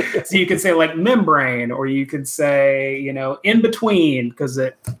S's. So you can say like membrane, or you could say, in between, because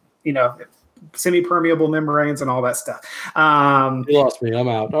semi-permeable membranes and all that stuff. You lost me. I'm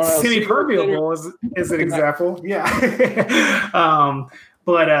out. All right, semi-permeable is an example. Yeah.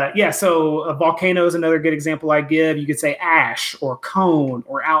 So a volcano is another good example I give. You could say ash or cone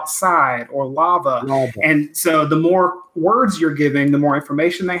or outside or lava. And so the more words you're giving, the more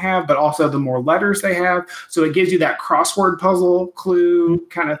information they have, but also the more letters they have. So it gives you that crossword puzzle clue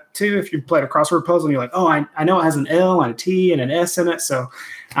kind of too. If you played a crossword puzzle and you're like, oh, I know it has an L and a T and an S in it. So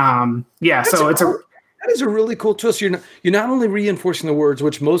that is a really cool twist. You're not only reinforcing the words,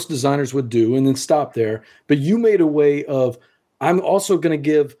 which most designers would do and then stop there, but you made a way of, I'm also going to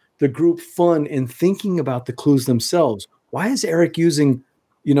give the group fun in thinking about the clues themselves. Why is Eric using,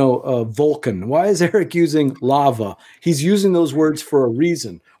 Vulcan? Why is Eric using lava? He's using those words for a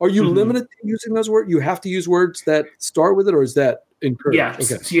reason. Are you limited to using those words? You have to use words that start with it, or is that encouraged?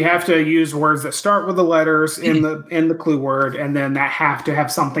 Yes. Okay. So you have to use words that start with the letters in the clue word, and then that have to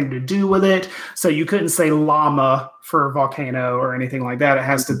have something to do with it. So you couldn't say llama for volcano or anything like that. It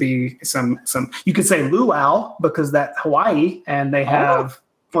has to be some. You could say luau because that's Hawaii, and they have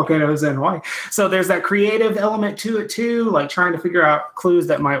volcanoes in Hawaii. So there's that creative element to it too, like trying to figure out clues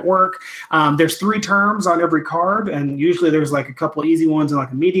that might work. There's 3 terms on every card, and usually there's like a couple easy ones and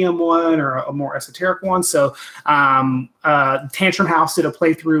like a medium one or a more esoteric one. So Tantrum House did a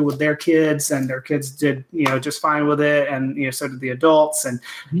playthrough with their kids, and their kids did just fine with it, and so did the adults. And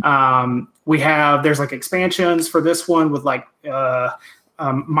there's like expansions for this one with like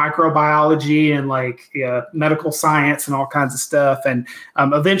microbiology and like medical science and all kinds of stuff. And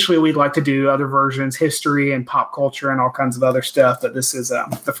eventually we'd like to do other versions, history and pop culture and all kinds of other stuff. But this is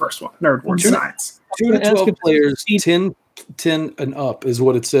the first one, Nerd Word Science. 2 to 12 players, 10 and up is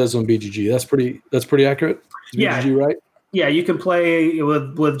what it says on BGG. That's pretty accurate. Is BGG right? Yeah, you can play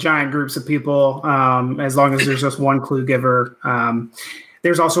with giant groups of people as long as there's just one clue giver.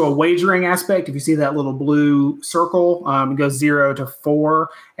 There's also a wagering aspect. If you see that little blue circle, it goes 0 to 4.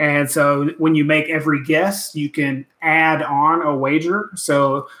 And so when you make every guess, you can add on a wager.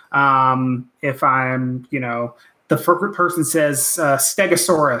 So if I'm, the first person says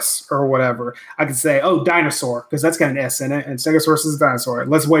Stegosaurus or whatever, I could say, dinosaur, because that's got an S in it. And Stegosaurus is a dinosaur.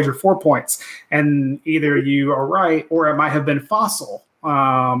 Let's wager 4 points. And either you are right, or it might have been fossil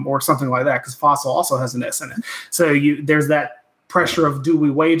or something like that, because fossil also has an S in it. So there's that pressure of, do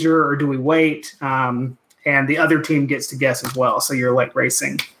we wager or do we wait? And the other team gets to guess as well. So you're like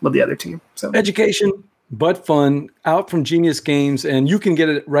racing with the other team. So education, but fun, out from Genius Games, and you can get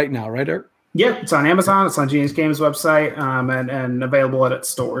it right now, right, Eric? Yeah, it's on Amazon. It's on Genius Games website, and available at its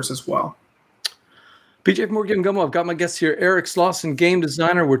stores as well. PJ from Board Game Gumbo. I've got my guest here, Eric Slauson, game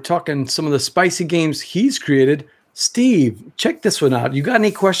designer. We're talking some of the spicy games he's created. Steve, check this one out. You got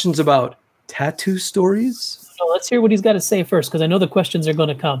any questions about tattoo stories? No, let's hear what he's got to say first, because I know the questions are going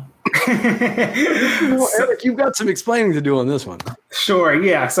to come. Eric, you've got some explaining to do on this one. Sure,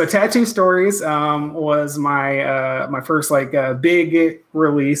 yeah. So Tattoo Stories was my first big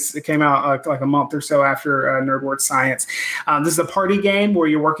release. It came out like a month or so after Nerdword Science. This is a party game where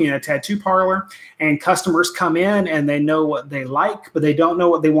you're working in a tattoo parlor, and customers come in and they know what they like, but they don't know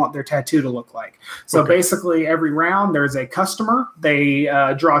what they want their tattoo to look like. So basically, every round there's a customer. They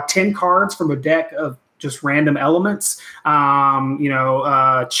draw 10 cards from a deck of just random elements,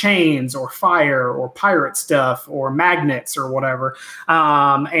 chains or fire or pirate stuff or magnets or whatever.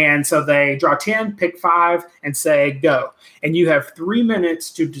 And so they draw 10, pick 5, and say, go. And you have 3 minutes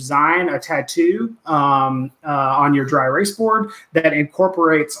to design a tattoo on your dry erase board that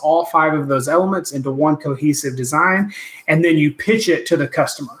incorporates all 5 of those elements into one cohesive design. And then you pitch it to the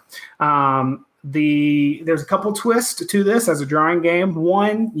customer. There's a couple twists to this as a drawing game.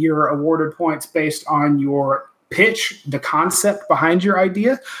 One, you're awarded points based on your pitch, the concept behind your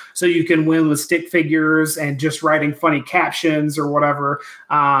idea. So you can win with stick figures and just writing funny captions or whatever.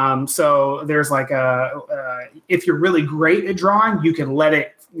 So there's if you're really great at drawing, you can let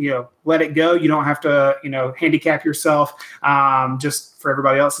it go. You don't have to, handicap yourself just for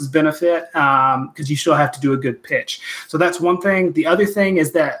everybody else's benefit because you still have to do a good pitch. So that's one thing. The other thing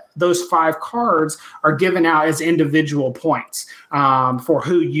is that those 5 cards are given out as individual points for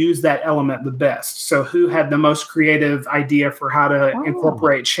who used that element the best. So who had the most creative idea for how to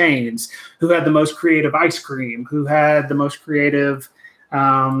incorporate chains, who had the most creative ice cream, who had the most creative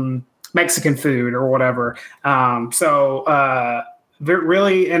Mexican food or whatever.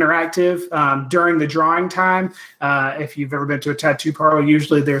 Really interactive during the drawing time. If you've ever been to a tattoo parlor,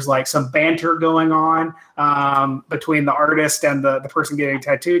 usually there's some banter going on between the artist and the person getting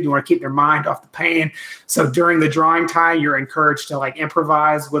tattooed. You want to keep their mind off the pain. So during the drawing time, you're encouraged to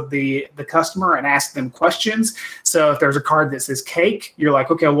improvise with the customer and ask them questions. So if there's a card that says cake, you're like,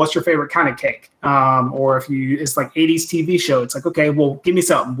 okay, well, what's your favorite kind of cake? Or if it's 80s TV show, it's okay, well, give me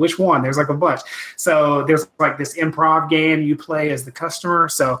something. Which one? There's a bunch. So there's this improv game you play as the customer.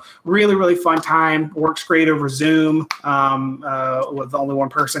 So really, really fun time. Works great over Zoom with only one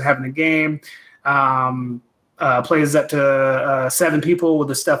person having the game. Plays up to 7 people with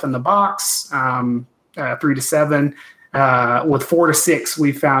the stuff in the box, 3 to 7. With 4 to 6,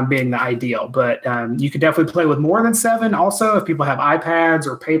 we found being the ideal. But you could definitely play with more than 7. Also, if people have iPads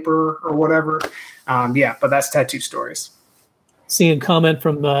or paper or whatever. But that's Tattoo Stories. Seeing a comment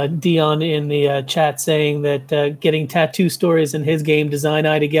from Dion in the chat saying that getting Tattoo Stories and his game Design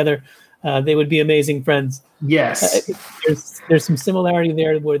Eye together, they would be amazing friends. Yes. There's some similarity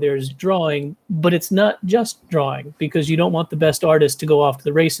there where there's drawing, but it's not just drawing because you don't want the best artist to go off to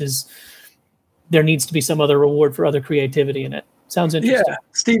the races. There needs to be some other reward for other creativity in it. Sounds interesting. Yeah.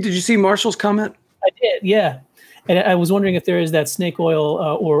 Steve, did you see Marshall's comment? I did, yeah. And I was wondering if there is that snake oil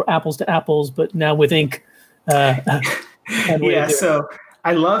or apples to apples, but now with ink. So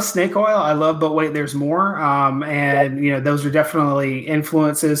I love snake oil. I love But Wait, There's More. Those are definitely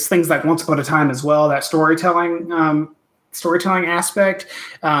influences. Things like Once Upon a Time as well, that storytelling aspect.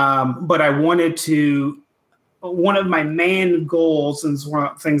 But I wanted to... One of my main goals, and it's one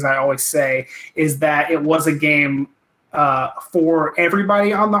of the things I always say, is that it was a game for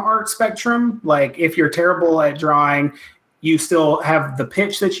everybody on the art spectrum. If you're terrible at drawing, you still have the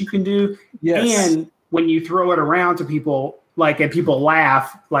pitch that you can do. Yes. And when you throw it around to people, and people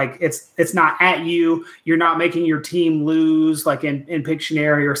laugh, it's not at you. You're not making your team lose, in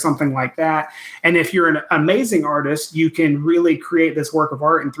Pictionary or something like that. And if you're an amazing artist, you can really create this work of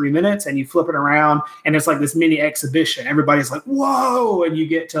art in 3 minutes, and you flip it around, and it's this mini exhibition. Everybody's like, whoa, and you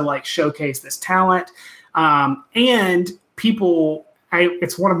get to showcase this talent. And people,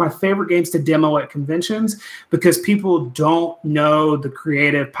 it's one of my favorite games to demo at conventions because people don't know the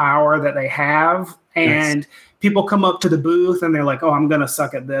creative power that they have. And people come up to the booth and they're like, oh, I'm going to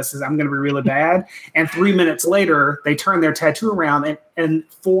suck at this. I'm going to be really bad. And 3 minutes later, they turn their tattoo around and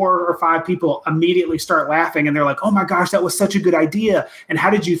 4 or 5 people immediately start laughing. And they're like, oh my gosh, that was such a good idea. And how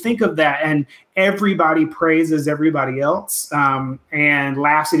did you think of that? And everybody praises everybody else and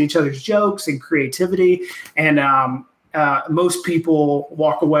laughs at each other's jokes and creativity. And most people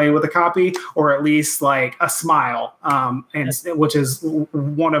walk away with a copy or at least a smile, which is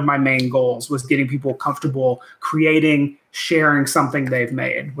one of my main goals, was getting people comfortable creating, sharing something they've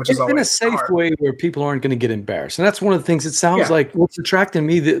made, which is always in a safe way where people aren't going to get embarrassed. And that's one of the things it sounds like what's attracting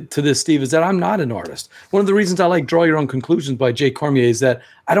me to this, Steve, is that I'm not an artist. One of the reasons I like Draw Your Own Conclusions by Jay Cormier is that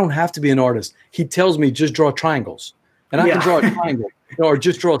I don't have to be an artist. He tells me just draw triangles and I can draw a triangle or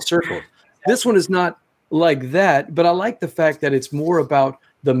just draw a circle. This one is not like that, but I like the fact that it's more about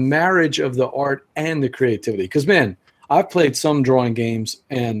the marriage of the art and the creativity. Because, man, I've played some drawing games,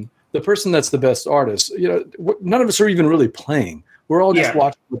 and the person that's the best artist, none of us are even really playing. We're all just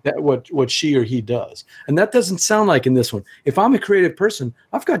watching what she or he does. And that doesn't sound like in this one. If I'm a creative person,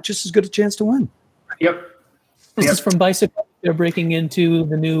 I've got just as good a chance to win. Yep. This is from Bicycle. They're breaking into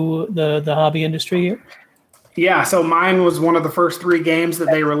the hobby industry here. Yeah, so mine was one of the first 3 games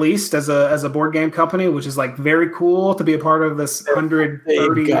that they released as a board game company, which is like very cool to be a part of this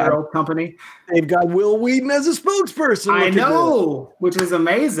 130-year-old company. They've got Will Wheaton as a spokesperson. I know, which is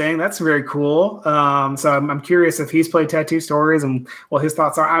amazing. That's very cool. So I'm curious if he's played Tattoo Stories and what his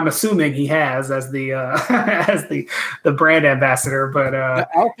thoughts are. I'm assuming he has as the as the brand ambassador. But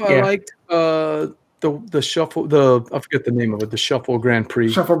Alpha, I liked the shuffle. I forget the name of it. The Shuffle Grand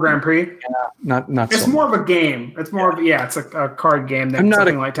Prix. Shuffle Grand Prix. Yeah, not. It's so more much. of a game. It's more of it's a card game than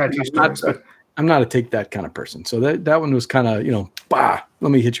something like Tattoo Stories. I'm not a take that kind of person. So that one was kind of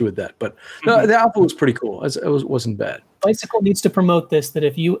let me hit you with that. But the Alpha was pretty cool. It wasn't bad. Bicycle needs to promote this. That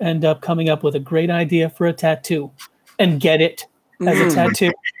if you end up coming up with a great idea for a tattoo, and get it as a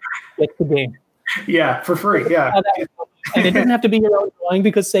tattoo, get the game. Yeah, for free. Yeah. And it doesn't have to be your own drawing,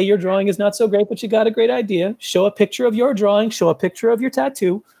 because say your drawing is not so great, but you got a great idea. Show a picture of your drawing, show a picture of your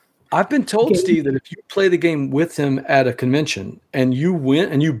tattoo. I've been told, Steve, that if you play the game with him at a convention and you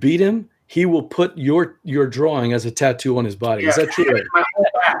win and you beat him, he will put your drawing as a tattoo on his body. Is that true?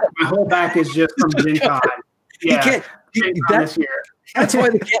 My whole back is just from Gen Con. Yeah. That's why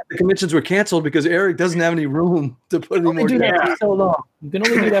the conventions were canceled, because Eric doesn't have any room to put any more. Do that for so long. You can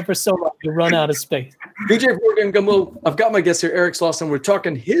only do that for so long. You run out of space. BJ Board Game Gumbo. I've got my guest here, Eric Slauson. We're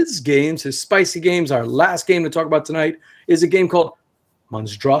talking his games, his spicy games. Our last game to talk about tonight is a game called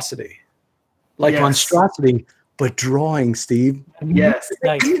Monstrosity. Monstrosity, but drawing, Steve. Yes.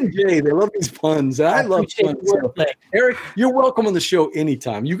 Nice. BJ, they love these puns. And I love puns. So, Eric, you're welcome on the show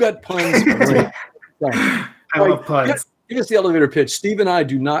anytime. You got puns. I love puns. Give us the elevator pitch. Steve and I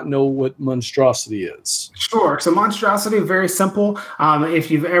do not know what Monstrosity is. Sure. So Monstrosity, very simple.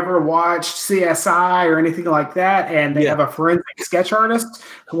 If you've ever watched CSI or anything like that, and they have a forensic sketch artist,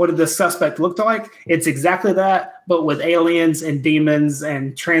 what did the suspect look like? It's exactly that, but with aliens and demons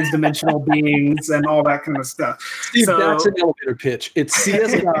and transdimensional beings and all that kind of stuff. Steve, that's an elevator pitch. It's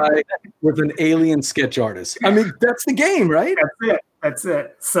CSI with an alien sketch artist. I mean, that's the game, right? That's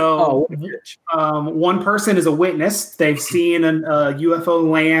it. So one person is a witness. They've seen a UFO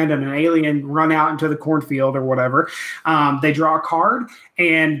land and an alien run out into the cornfield or whatever. They draw a card,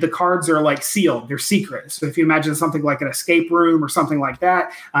 and the cards are like sealed. They're secret. So if you imagine something like an escape room or something like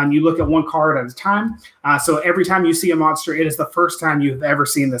that, you look at one card at a time. So every time you see a monster, it is the first time you've ever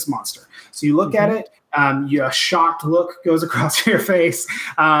seen this monster. So you look at it. A shocked look goes across your face.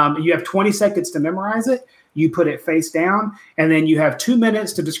 You have 20 seconds to memorize it. You put it face down, and then you have 2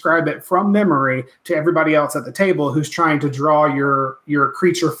 minutes to describe it from memory to everybody else at the table who's trying to draw your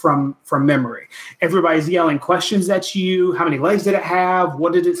creature from memory. Everybody's yelling questions at you. How many legs did it have?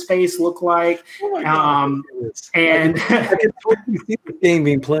 What did its face look like? And I can totally see the game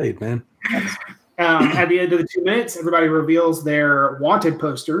being played, man. At the end of the 2 minutes, everybody reveals their wanted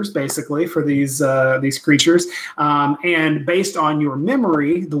posters, basically, for these creatures. And based on your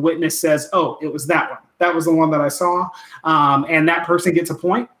memory, the witness says, "Oh, it was that one. That was the one that I saw," and that person gets a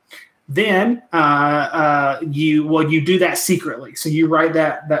point. Then you do that secretly. So you write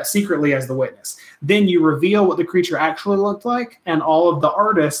that secretly as the witness. Then you reveal what the creature actually looked like, and all of the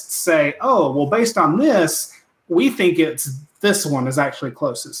artists say, "Oh, well, based on this, we think this one is actually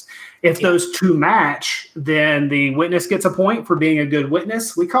closest." If those two match, then the witness gets a point for being a good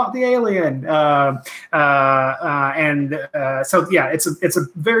witness. We caught the alien. It's a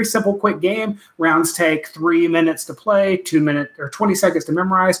very simple, quick game. Rounds take 3 minutes to play, 2 minutes or 20 seconds to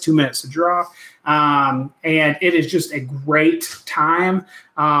memorize, 2 minutes to draw. And it is just a great time.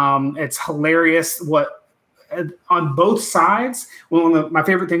 It's hilarious on both sides. One of my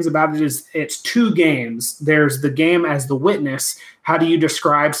favorite things about it is it's two games. There's the game as the witness. How do you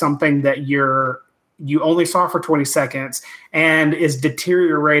describe something that you only saw for 20 seconds and is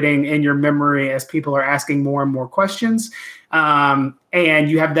deteriorating in your memory as people are asking more and more questions? And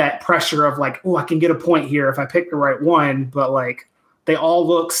you have that pressure of like, oh, I can get a point here if I pick the right one, but like they all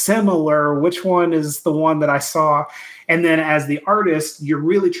look similar. Which one is the one that I saw? And then as the artist, you're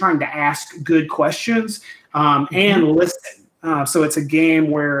really trying to ask good questions and listen. So it's a game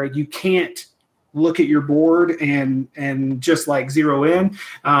where you can't look at your board and just like zero in.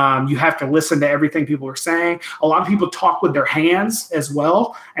 You have to listen to everything people are saying. A lot of people talk with their hands as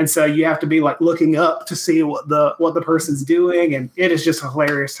well. And so you have to be like looking up to see what the person's doing. And it is just a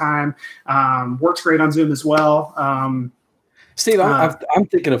hilarious time. Works great on Zoom as well. Steve, I'm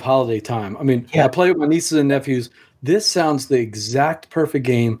thinking of holiday time. I mean, I play with my nieces and nephews. This sounds the exact perfect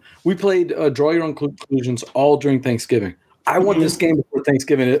game. We played Draw Your Own Conclusions all during Thanksgiving. I want this game before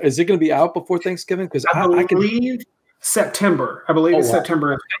Thanksgiving. Is it going to be out before Thanksgiving? Because I believe September. I believe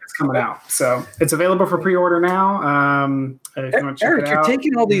September it's coming out. So it's available for pre-order now. If you want to check Eric, it you're out.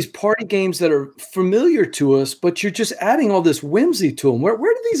 taking all these party games that are familiar to us, but you're just adding all this whimsy to them. Where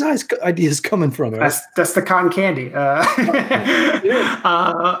do these ideas coming from, Eric? That's the cotton candy.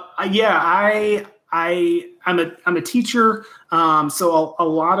 I'm a teacher, so a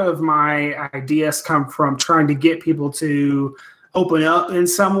lot of my ideas come from trying to get people to open up in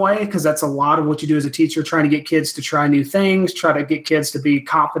some way, because that's a lot of what you do as a teacher, trying to get kids to try new things, try to get kids to be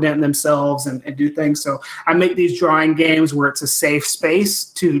confident in themselves and do things. So I make these drawing games where it's a safe space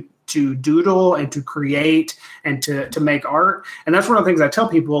to doodle and to create and to make art. And that's one of the things I tell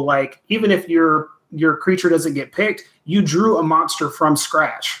people, like, even if your creature doesn't get picked, you drew a monster from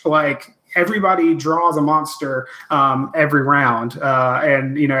scratch. Like, everybody draws a monster every round,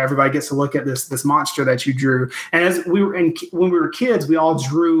 and everybody gets to look at this monster that you drew. And as when we were kids, we all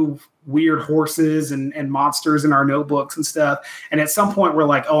drew weird horses and monsters in our notebooks and stuff. And at some point, we're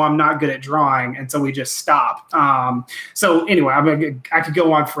like, "Oh, I'm not good at drawing," and so we just stopped. So anyway, I could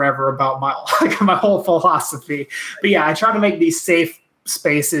go on forever about my whole philosophy. But yeah, I try to make these safe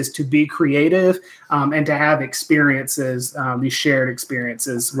spaces to be creative and to have experiences, these shared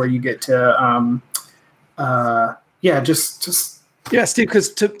experiences where you get to Steve,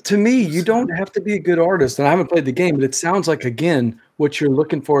 because to me, you don't have to be a good artist, and I haven't played the game, but it sounds like, again, what you're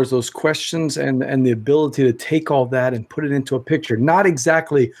looking for is those questions and the ability to take all that and put it into a picture. Not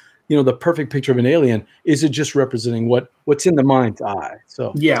exactly the perfect picture of an alien. Is it just representing what's in the mind's eye?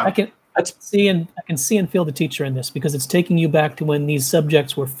 So I can see and feel the teacher in this, because it's taking you back to when these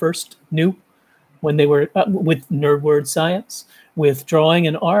subjects were first new, when they were with nerd word science, with drawing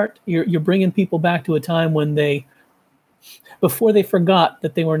and art. You're bringing people back to a time when before they forgot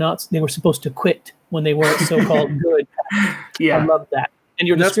that they were supposed to quit when they weren't so-called good. Yeah, I love that. And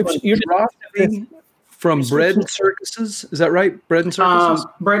your description from Bread and Circuses, is that right? Bread and Circuses,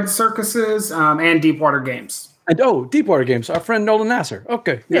 Bread and Circuses, and Deepwater Games. And Deepwater Games, our friend Nolan Nasser.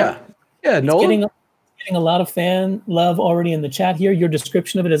 Okay, yeah. Nolan. Getting a lot of fan love already in the chat here. Your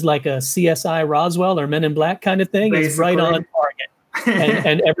description of it is like a CSI Roswell or Men in Black kind of thing. Basically. It's right on target,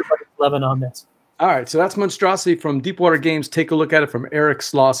 and everybody's loving on this. All right, so that's Monstrosity from Deepwater Games. Take a look at it from Eric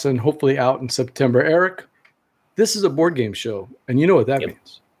Slauson, hopefully out in September. Eric, this is a board game show, and you know what that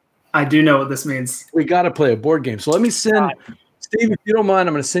means. I do know what this means. We got to play a board game. So let me send Steve, if you don't mind,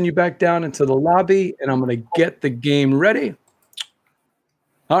 I'm going to send you back down into the lobby, and I'm going to get the game ready.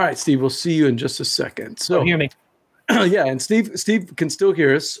 All right, Steve, we'll see you in just a second. So hear me. Yeah, and Steve can still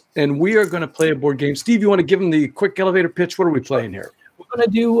hear us, and we are going to play a board game. Steve, you want to give him the quick elevator pitch? What are we playing here? We're going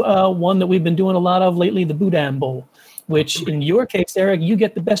to do one that we've been doing a lot of lately, the Boudin Bowl, which in your case, Eric, you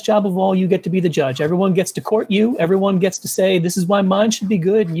get the best job of all. You get to be the judge. Everyone gets to court you. Everyone gets to say, this is why mine should be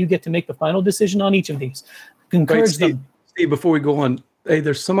good, and you get to make the final decision on each of these. Encourage them. Steve, before we go on, hey,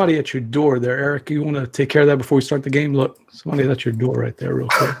 there's somebody at your door there, Eric. You want to take care of that before we start the game? Look, somebody at your door right there real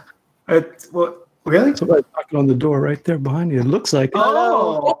quick. What? Really? Somebody knocking on the door right there behind you. It looks like.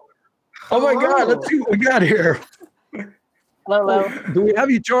 Oh my God! Let's see what we got here. Hello. Do we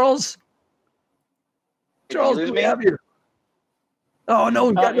have you, Charles? Charles, do we have you? Oh no,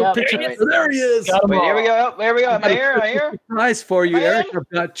 we've got no picture. Right. There he is. Wait, here we go. There we go. I'm here. Nice for you, Eric. I've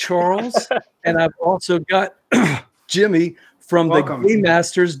got Charles, and I've also got Jimmy from the Game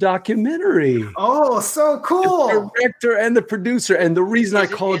Masters documentary. Oh, so cool! The director and the producer, and the reason I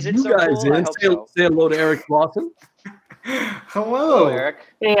called you guys in. Say hello to Eric Lawson. Hello, Eric.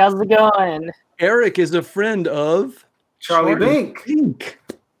 Hey, how's it going? Eric is a friend of Charlie Bink.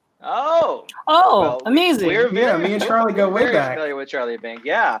 Oh, well, amazing! Me and Charlie go way back. Familiar with Charlie Bink,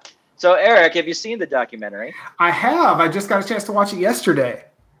 yeah. So, Eric, have you seen the documentary? I have. I just got a chance to watch it yesterday.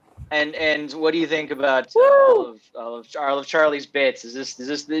 And what do you think about all of Charlie's bits? Is this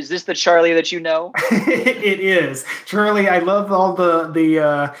the Charlie that you know? It is Charlie. I love all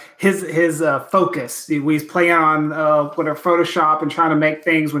his focus. He's playing on Photoshop and trying to make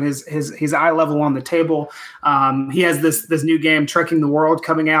things with his eye level on the table. He has this new game, Trekking the World,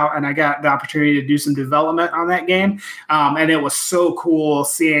 coming out, and I got the opportunity to do some development on that game. And it was so cool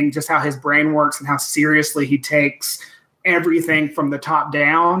seeing just how his brain works and how seriously he takes everything from the top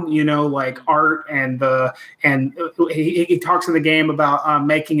down, like art and he talks in the game about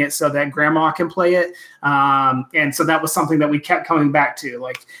making it so that grandma can play it. And so that was something that we kept coming back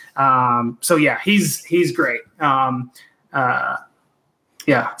to. So yeah, he's great.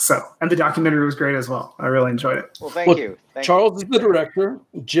 Yeah. So, and the documentary was great as well. I really enjoyed it. Well, thank you. Charles is the director.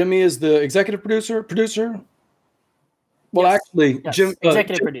 Jimmy is the executive producer. Well, Yes. actually, Yes, Jim,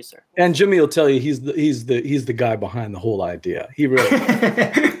 executive producer. and Jimmy will tell you he's the guy behind the whole idea. He really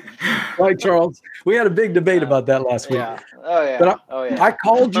right, Charles. We had a big debate about that last week. Yeah. Oh yeah. But yeah. I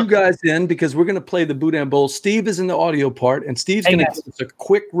called you guys in because we're going to play the Boudin Bowl. Steve is in the audio part, and Steve's going to yes. give us a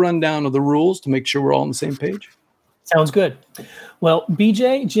quick rundown of the rules to make sure we're all on the same page. Sounds good. Well,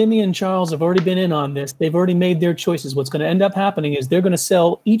 BJ, Jimmy, and Charles have already been in on this. They've already made their choices. What's going to end up happening is they're going to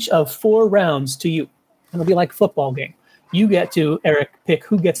sell each of 4 rounds to you. It'll be like a football game. You get to, Eric, pick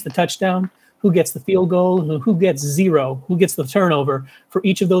who gets the touchdown, who gets the field goal, who gets 0, who gets the turnover for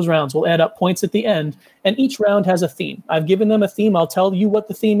each of those rounds. We'll add up points at the end, and each round has a theme. I've given them a theme. I'll tell you what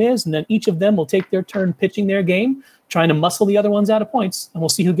the theme is, and then each of them will take their turn pitching their game, trying to muscle the other ones out of points, and we'll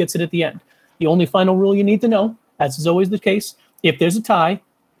see who gets it at the end. The only final rule you need to know, as is always the case, if there's a tie,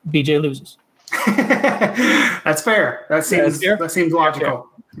 BJ loses. That's fair. That seems logical.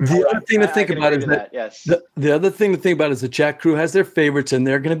 The other thing to think about is that yes. the other thing to think about is the chat crew has their favorites, and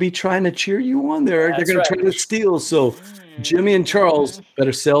they're going to be trying to cheer you on there. That's they're going to try to steal. So Jimmy and Charles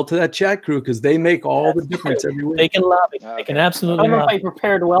better sell to that chat crew because they make all the difference every week. They can lobby. Okay. They can I absolutely don't know if I lobby.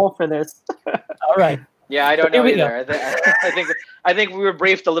 prepared well for this. All right. Yeah, I don't Here know we either. I think we were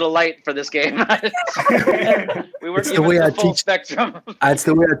briefed a little light for this game. We weren't the given way the I full teach- spectrum. That's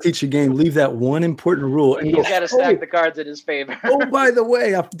the way I teach a game. Leave that one important rule. And He's go, got to stack the cards in his favor. oh, by the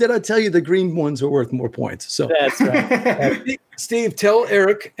way, did I tell you the green ones are worth more points? So, That's right. Steve, tell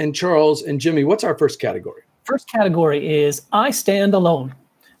Eric and Charles and Jimmy, what's our first category? First category is I Stand Alone.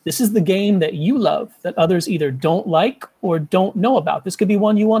 This is the game that you love that others either don't like or don't know about. This could be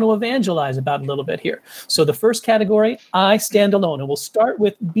one you want to evangelize about a little bit here. So the first category, I Stand Alone. And we'll start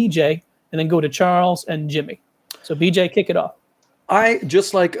with BJ and then go to Charles and Jimmy. So BJ, kick it off. I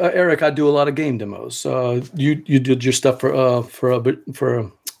just like Eric. I do a lot of game demos. You did your stuff for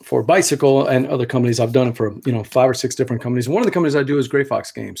Bicycle and other companies. I've done it for 5 or 6 different companies. One of the companies I do is Gray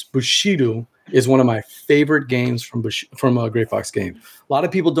Fox Games. Bushido is one of my favorite games from Gray Fox Games. A lot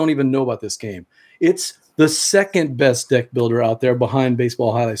of people don't even know about this game. It's the second best deck builder out there behind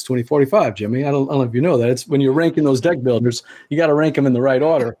Baseball Highlights 2045. Jimmy, I don't know if you know that. It's when you're ranking those deck builders, you got to rank them in the right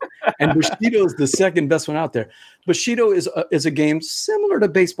order. And Bushido is the second best one out there. Bushido is a game similar to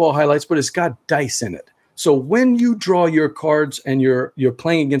Baseball Highlights, but it's got dice in it. So when you draw your cards and you're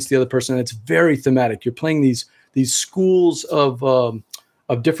playing against the other person, it's very thematic. You're playing these schools of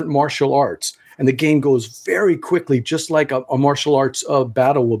different martial arts, and the game goes very quickly, just like a martial arts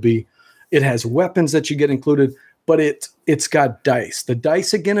battle will be. It has weapons that you get included, but it's got dice. The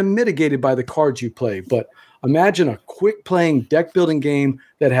dice again are mitigated by the cards you play. But imagine a quick playing deck building game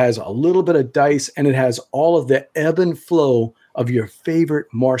that has a little bit of dice, and it has all of the ebb and flow of your favorite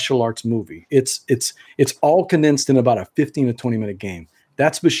martial arts movie. It's all condensed in about a 15 to 20 minute game.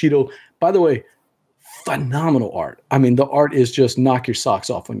 That's Bushido. By the way, phenomenal art. I mean, the art is just knock your socks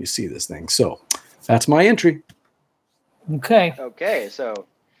off when you see this thing. So that's my entry. Okay. Okay, so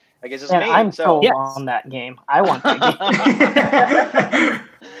I guess it's Man, me. I'm so Yes. on that game. I want that game.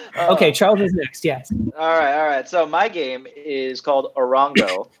 Okay, Charles is next. Yes. All right. So my game is called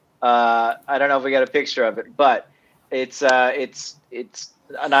Orongo. I don't know if we got a picture of it, but it's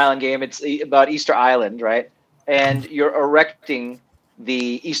an island game. It's about Easter Island, right? And you're erecting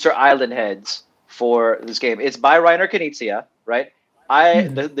the Easter Island heads for this game. It's by Reiner Knizia, right?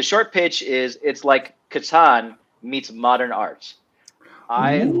 The short pitch is it's like Catan meets modern art.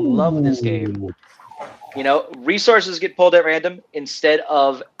 I love this game. Resources get pulled at random instead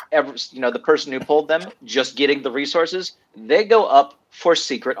of the person who pulled them just getting the resources. They go up for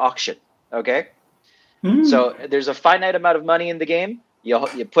secret auction. Okay. So there's a finite amount of money in the game. You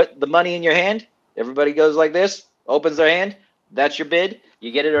put the money in your hand. Everybody goes like this, opens their hand. That's your bid.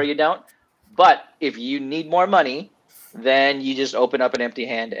 You get it or you don't. But if you need more money, then you just open up an empty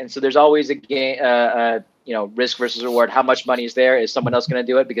hand. And so there's always a game, risk versus reward. How much money is there? Is someone else going to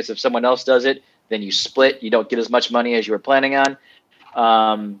do it? Because if someone else does it, then you split. You don't get as much money as you were planning on.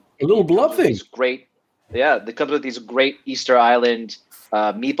 A little bluffing. Great. Yeah, it comes with these great Easter Island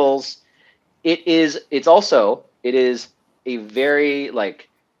meeples. It is a very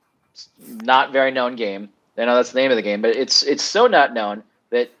not very known game. I know that's the name of the game, but it's so not known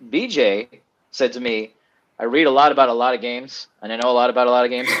that BJ said to me, I read a lot about a lot of games, and I know a lot about a lot of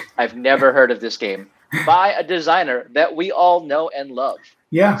games. I've never heard of this game by a designer that we all know and love.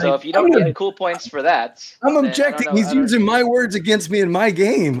 Yeah. So if you don't get cool points for that, I'm then objecting. I don't know. He's using my words against me in my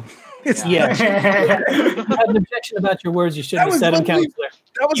game. Yeah. If you have an objection about your words, you should have That said them, was lovely. counselor.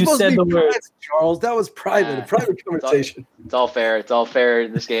 That was You supposed said to the be word. private, Charles. That was private, a private conversation. It's all fair. It's all fair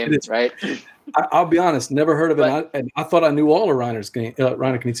in this game, right? I'll be honest, never heard of it. And I thought I knew all of Reiner's game,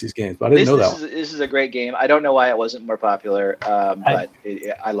 Reiner Knizi's games, but I didn't know that one. This is a great game. I don't know why it wasn't more popular, but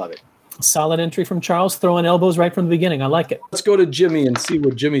I love it. Solid entry from Charles, throwing elbows right from the beginning. I like it. Let's go to Jimmy and see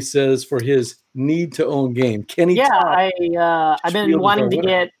what Jimmy says for his need-to-own game. Kenny Yeah, Todd. I've been wanting to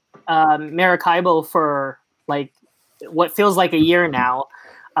get Maracaibo for like what feels like a year now.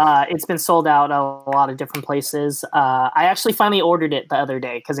 It's been sold out a lot of different places. I actually finally ordered it the other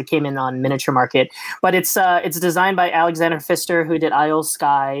day because it came in on Miniature Market. But it's designed by Alexander Pfister, who did Isle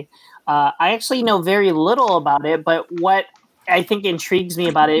Sky. I actually know very little about it, but what I think intrigues me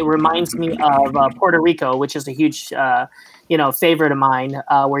about it, it reminds me of Puerto Rico, which is a huge, favorite of mine,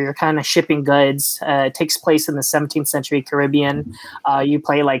 where you're kind of shipping goods. It takes place in the 17th century Caribbean. You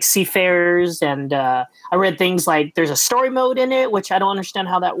play like seafarers, and I read things like there's a story mode in it, which I don't understand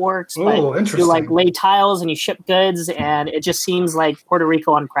how that works. Oh, but interesting. you like lay tiles and you ship goods, and it just seems like Puerto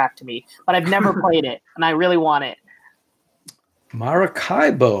Rico on crack to me. But I've never played it, and I really want it.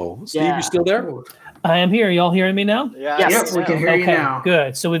 Maracaibo. Steve, Yeah. you still there? I am here. Y'all hearing me now? Yeah, Yes. Yep, we can hear you now.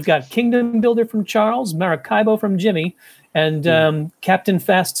 Good. So we've got Kingdom Builder from Charles, Maracaibo from Jimmy, and Captain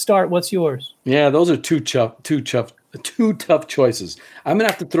Fast Start. What's yours? Yeah, those are two tough choices. I'm gonna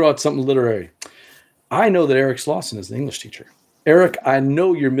have to throw out something literary. I know that Eric Slauson is an English teacher. Eric, I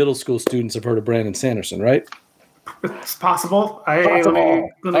know your middle school students have heard of Brandon Sanderson, right? It's possible. Let All me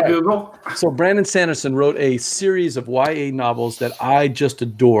right. Google. So Brandon Sanderson wrote a series of YA novels that I just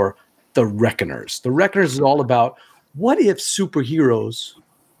adore, The Reckoners. The Reckoners is all about what if superheroes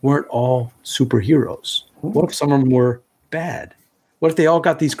weren't all superheroes? What if some of them were bad? What if they all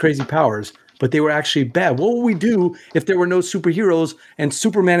got these crazy powers, but they were actually bad? What would we do if there were no superheroes and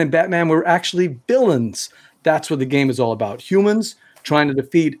Superman and Batman were actually villains? That's what the game is all about. Humans trying to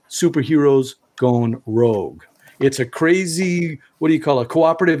defeat superheroes gone rogue. It's a crazy,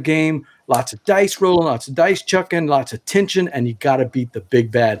 cooperative game. Lots of dice rolling, lots of dice chucking, lots of tension, and you got to beat the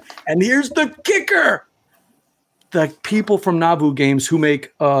big bad. And here's the kicker. The people from Navu Games who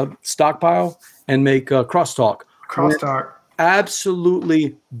make Stockpile and make Crosstalk. Crosstalk.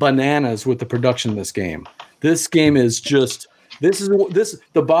 Absolutely bananas with the production of this game. This game is just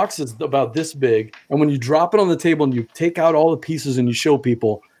the box is about this big, and when you drop it on the table and you take out all the pieces and you show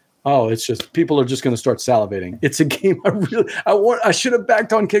people, it's just people are just going to start salivating. It's a game I should have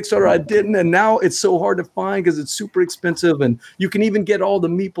backed on Kickstarter. I didn't, and now it's so hard to find because it's super expensive, and you can even get all the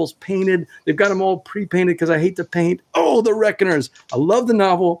meeples painted. They've got them all pre-painted because I hate to paint. Oh, The Reckoners! I love the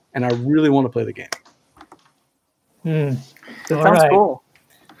novel, and I really want to play the game. That All sounds right. cool.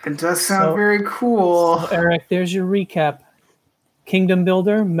 It does sound So- very cool. So, Eric, there's your recap. Kingdom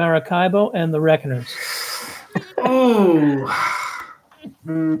Builder, Maracaibo, and The Reckoners. Oh.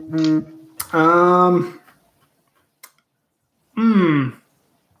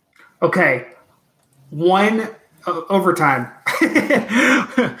 Okay. One overtime.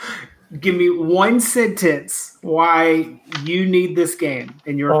 Give me one sentence why you need this game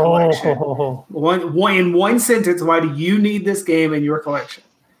in your collection. In one sentence, why do you need this game in your collection?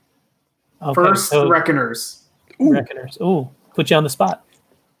 Okay, First, so Reckoners. Reckoners. Ooh, put you on the spot.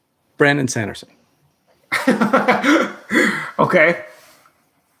 Brandon Sanderson. Okay.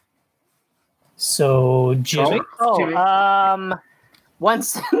 So, Jimmy. Jimmy. One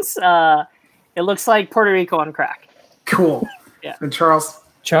sense, it looks like Puerto Rico on crack. Cool. Yeah. And Charles.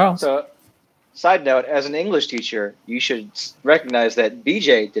 Charles. So, side note: as an English teacher, you should recognize that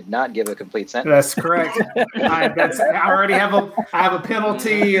BJ did not give a complete sentence. That's correct. I already have a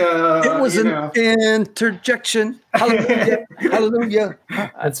penalty. It was an interjection. Hallelujah. Hallelujah.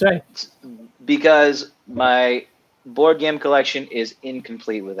 That's right. Because my board game collection is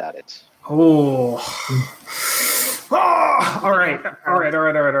incomplete without it. Oh. All right.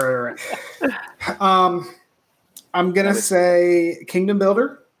 I'm gonna say Kingdom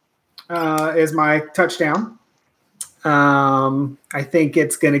Builder is my touchdown. I think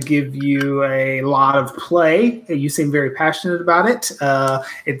it's going to give you a lot of play. You seem very passionate about it.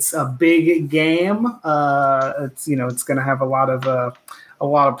 It's a big game. It's going to have a lot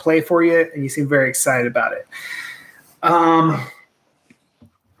of play for you, and you seem very excited about it. I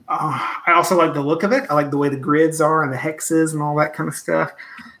also like the look of it. I like the way the grids are and the hexes and all that kind of stuff.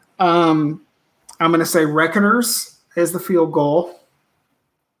 I'm going to say Reckoners is the field goal.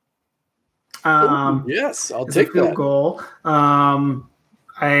 Yes, I'll It's a take field that. goal.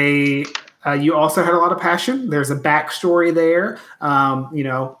 You also had a lot of passion. There's a backstory there.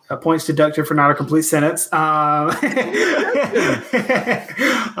 Points deducted for not a complete sentence.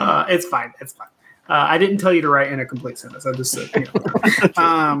 It's fine. I didn't tell you to write in a complete sentence. I just said,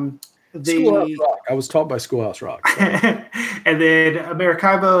 Schoolhouse Rock. I was taught by Schoolhouse Rock. So. And then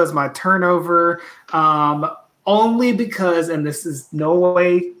Maracaibo is my turnover. Only because, and this is no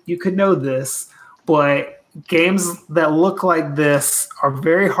way you could know this, but games that look like this are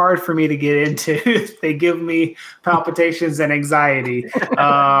very hard for me to get into. They give me palpitations and anxiety.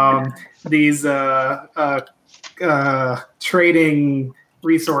 These trading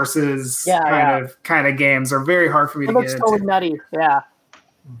resources kind of games are very hard for me to get into. It looks totally nutty.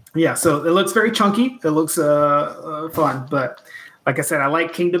 Yeah, so it looks very chunky. It looks fun, but like I said, I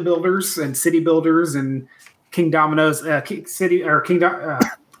like kingdom builders and city builders and King Domino's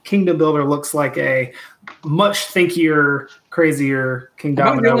Kingdom Builder looks like a much thinkier, crazier King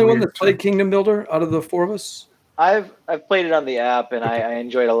Domino. Am I the only one that played Kingdom Builder out of the four of us? I've played it on the app and I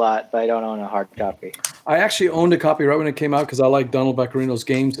enjoyed it a lot, but I don't own a hard copy. I actually owned a copy right when it came out because I like Donald Vaccarino's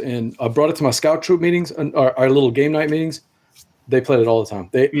games, and I brought it to my Scout Troop meetings and our little game night meetings. They played it all the time.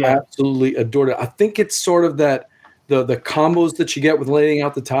 They absolutely adored it. I think it's sort of that the combos that you get with laying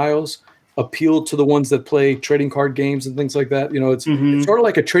out the tiles appeal to the ones that play trading card games and things like that. It's sort of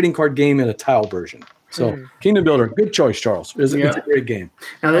like a trading card game in a tile version. So Kingdom Builder, good choice, Charles. It's a great game.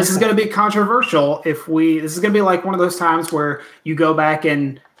 Now this is going to be controversial. This is going to be like one of those times where you go back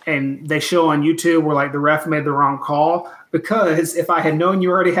and they show on YouTube where like the ref made the wrong call. Because if I had known you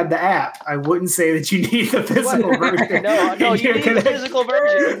already had the app, I wouldn't say that you need the physical version. No, you need the physical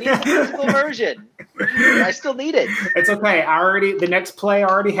version. You need the physical version. I still need it. It's okay. The next play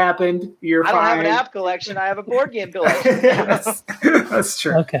already happened. You're fine. I don't have an app collection. I have a board game collection. That's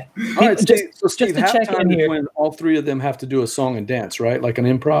true. Okay. All right, Steve, just to check in here, when all three of them have to do a song and dance, right? Like an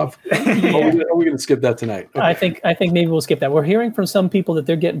improv. Are we going to skip that tonight? Okay. I think maybe we'll skip that. We're hearing from some people that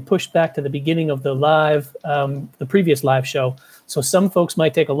they're getting pushed back to the beginning of the the previous live show. So some folks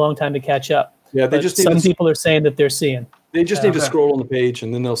might take a long time to catch up. Yeah, some people are saying that they're seeing. They just need to scroll on the page,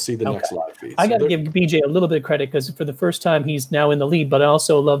 and then they'll see the next live feed. I got to give BJ a little bit of credit because for the first time he's now in the lead. But I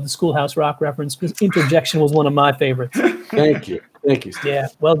also love the Schoolhouse Rock reference because interjection was one of my favorites. Thank you, Steve. Yeah,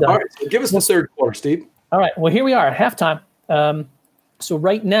 well done. All right, so give us the third quarter, Steve. All right, well here we are at halftime. So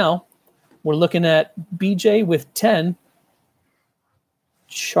right now we're looking at BJ with 10.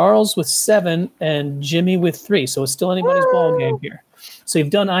 Charles with 7 and Jimmy with 3. So it's still anybody's ball game here. So you've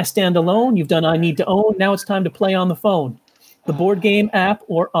done I Stand Alone. You've done I Need to Own. Now it's time to play on the phone. The board game app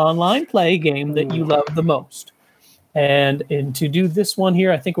or online play game that you love the most. And to do this one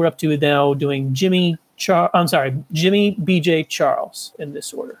here, I think we're up to now doing Jimmy, BJ, Charles in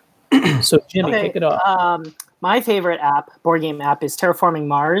this order. So Jimmy, kick it off. My favorite board game app is Terraforming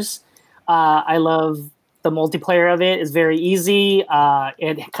Mars. I love the multiplayer of it. Is very easy.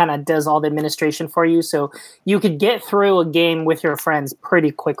 It kind of does all the administration for you, so you could get through a game with your friends pretty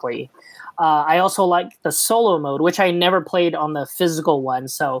quickly. I also like the solo mode, which I never played on the physical one,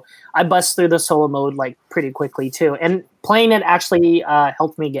 so I bust through the solo mode like pretty quickly too. And playing it actually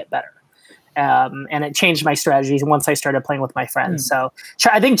helped me get better. And it changed my strategies once I started playing with my friends. So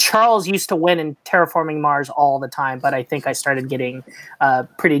I think Charles used to win in Terraforming Mars all the time, but I think I started getting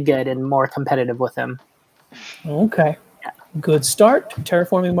pretty good and more competitive with him. Okay. Yeah. Good start.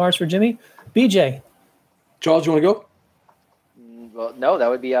 Terraforming Mars for Jimmy. BJ. Charles, you want to go? Well, no, that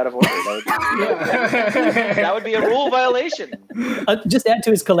would be out of order. That would be a rule violation. Just add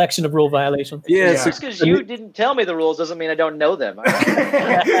to his collection of rule violations. Yes. Just because you didn't tell me the rules doesn't mean I don't know them.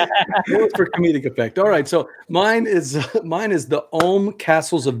 For comedic effect. All right, so mine is the Ulm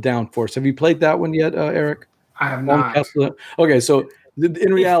Castles of Downforce. Have you played that one yet, Eric? I have not. Okay, so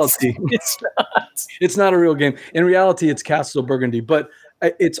in reality, it's not a real game. In reality, it's Castles of Burgundy, but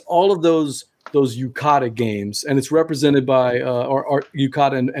it's all of those Yucata games, and it's represented by our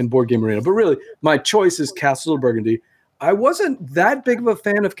Yucata and Board Game Arena. But really, my choice is Castles of Burgundy. I wasn't that big of a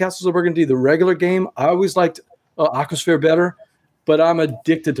fan of Castles of Burgundy, the regular game. I always liked Aquasphere better, but I'm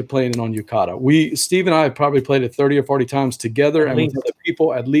addicted to playing it on Yucata. Steve and I have probably played it 30 or 40 times together, and with other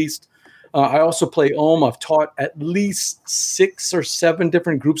people at least. I also play Ulm. I've taught at least 6 or 7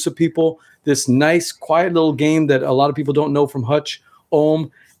 different groups of people this nice, quiet little game that a lot of people don't know from Hutch, Ulm,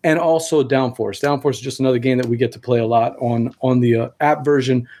 and also Downforce. Downforce is just another game that we get to play a lot on the app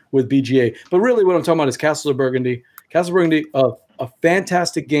version with BGA. But really what I'm talking about is Castles of Burgundy. Castles of Burgundy, a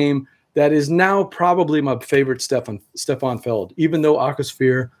fantastic game that is now probably my favorite Stefan Feld, even though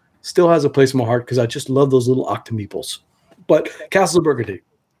Aquasphere still has a place in my heart because I just love those little octomeeples. But Castles of Burgundy,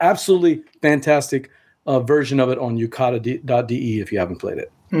 absolutely fantastic version of it on yucata.de if you haven't played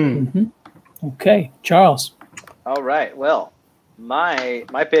it. Mm-hmm. Okay, Charles. All right. Well, my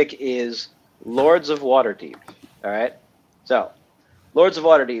pick is Lords of Waterdeep. All right. So, Lords of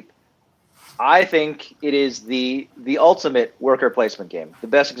Waterdeep, I think it is the ultimate worker placement game, the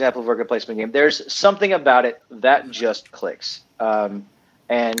best example of worker placement game. There's something about it that just clicks. And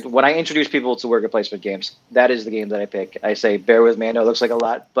when I introduce people to worker placement games, that is the game that I pick. I say, bear with me. I know it looks like a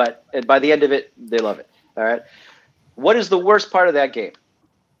lot, but by the end of it, they love it. All right. What is the worst part of that game?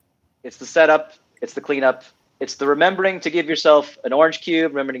 It's the setup. It's the cleanup. It's the remembering to give yourself an orange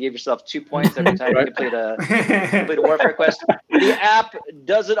cube. Remember to give yourself 2 points every time you complete a warfare quest. The app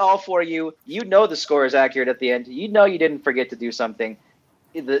does it all for you. You know the score is accurate at the end. You know you didn't forget to do something.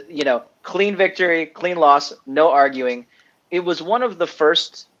 Clean victory, clean loss, no arguing. It was one of the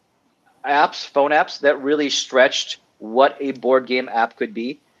first phone apps, that really stretched what a board game app could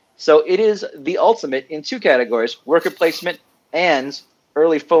be. So it is the ultimate in 2 categories, worker placement and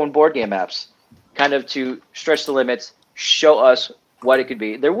early phone board game apps, kind of to stretch the limits, show us what it could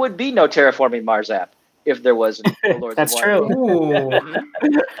be. There would be no Terraforming Mars app if there wasn't the Lords That's of true. Waterdeep.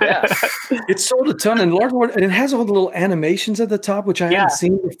 Yeah. It's sold a ton, and Lords of Waterdeep, and it has all the little animations at the top, which I haven't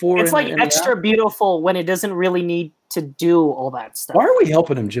seen before. It's like extra beautiful when it doesn't really need to do all that stuff. Why are we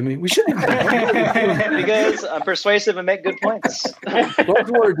helping him, Jimmy? We shouldn't. Because I'm persuasive and make good points. Lords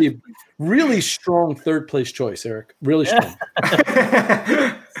of Waterdeep, really strong third place choice, Eric. Really strong.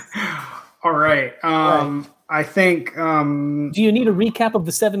 All right. I think. Do you need a recap of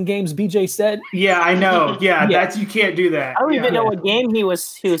the 7 games BJ said? Yeah, I know. Yeah, that's you can't do that. I don't even know what game he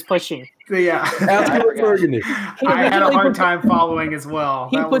was pushing. Yeah, I had a hard time following as well.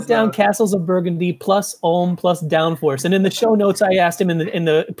 He put down Castles of Burgundy plus Ulm plus Downforce, and in the show notes I asked him in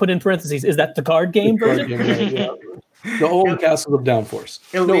the put in parentheses, is that the card game version? The Ulm Castles of Downforce.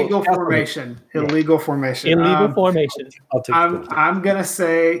 Illegal formation. Illegal formation. I'm gonna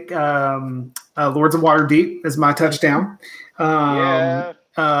say Lords of Waterdeep is my touchdown.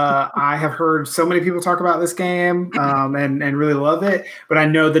 I have heard so many people talk about this game and really love it, but I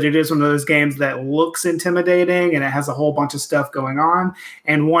know that it is one of those games that looks intimidating and it has a whole bunch of stuff going on.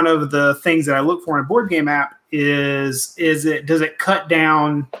 And one of the things that I look for in a board game app does it cut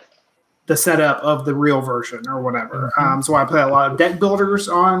down the setup of the real version or whatever. So I play a lot of deck builders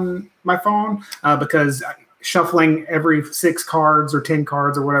on my phone because shuffling every 6 cards or 10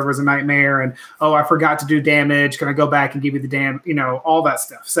 cards or whatever is a nightmare. And, I forgot to do damage. Can I go back and give you the all that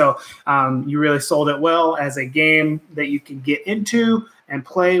stuff. So you really sold it well as a game that you can get into and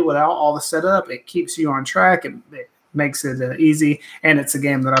play without all the setup. It keeps you on track and it makes it easy. And it's a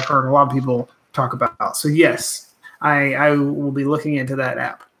game that I've heard a lot of people talk about. So yes, I will be looking into that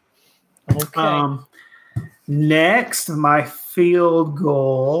app. Okay. Next, my field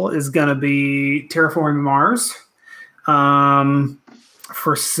goal is going to be Terraforming Mars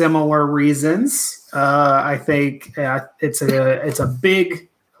for similar reasons. I think it's a big,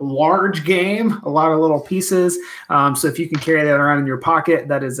 large game, a lot of little pieces. So if you can carry that around in your pocket,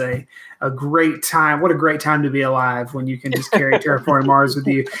 that is a great time. What a great time to be alive when you can just carry Terraforming Mars with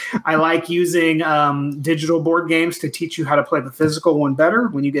you. I like using digital board games to teach you how to play the physical one better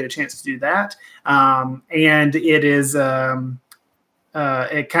when you get a chance to do that. And it is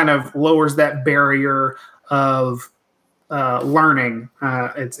it kind of lowers that barrier of learning.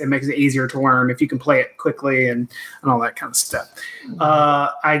 It makes it easier to learn if you can play it quickly and all that kind of stuff.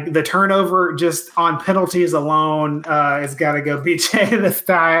 The turnover just on penalties alone has got to go BJ this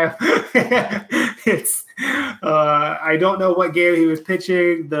time. It's I don't know what game he was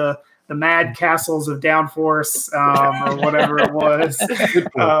pitching. The Mad Castles of Downforce or whatever it was.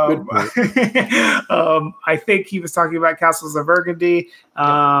 I think he was talking about Castles of Burgundy.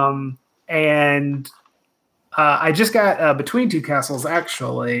 And I just got Between Two Castles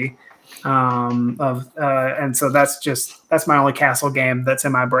actually, and so that's my only castle game that's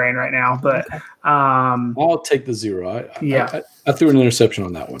in my brain right now. But I'll take the 0. I threw an interception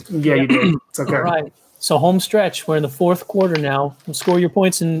on that one. Yeah, you did. It's okay. All right. So home stretch. We're in the 4th quarter now. Score your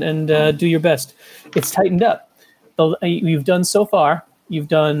points and do your best. It's tightened up. You've done so far. You've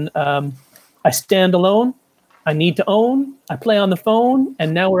done I Stand Alone, I Need to Own, I Play on the Phone,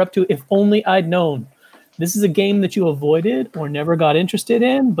 and now we're up to If Only I'd Known. This is a game that you avoided or never got interested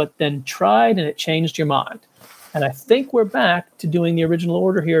in, but then tried and it changed your mind. And I think we're back to doing the original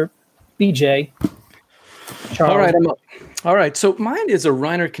order here. BJ. Charles. All right, I'm up. All right, so mine is a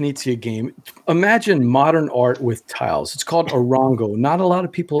Reiner Knizia game. Imagine modern art with tiles. It's called Orongo. Not a lot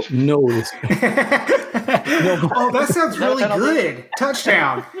of people know this. Oh, that sounds really good.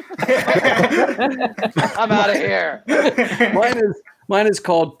 Touchdown. I'm out of here. Mine is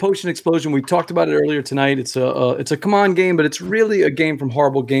called Potion Explosion. We talked about it earlier tonight. It's a command game, but it's really a game from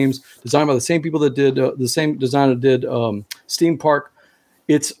Horrible Games, designed by the same people that did the same designer did Steam Park.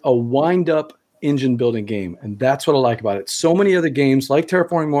 It's a wind-up engine building game, and that's what I like about it. So many other games like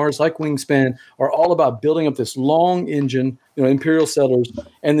Terraforming Mars, like Wingspan, are all about building up this long engine, Imperial Settlers,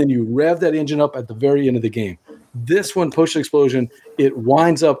 and then you rev that engine up at the very end of the game. This one, Potion Explosion, it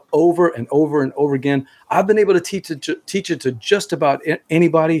winds up over and over and over again. I've been able to teach it to just about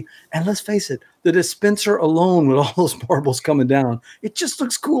anybody, and let's face it, the dispenser alone with all those marbles coming down, it just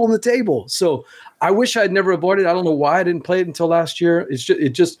looks cool on the table. So I wish I'd never avoided it. I don't know why I didn't play it until last year.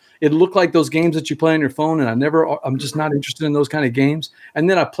 It looked like those games that you play on your phone, and I'm just not interested in those kind of games. And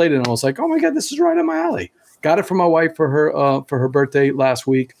then I played it, and I was like, oh my God, this is right up my alley. Got it for my wife for her birthday last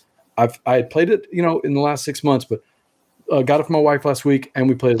week. I had played it, in the last 6 months, but got it for my wife last week, and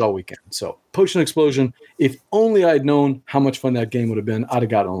we played it all weekend. So Potion Explosion, if only I'd known how much fun that game would have been, I'd have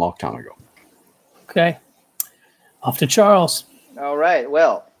got it a long time ago. Okay. Off to Charles. All right.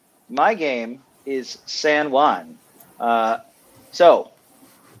 Well, my game is San Juan. So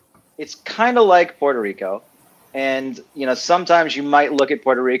it's kind of like Puerto Rico. And, sometimes you might look at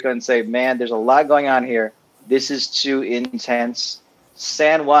Puerto Rico and say, man, there's a lot going on here. This is too intense.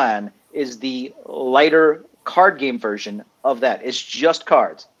 San Juan is the lighter card game version of that. It's just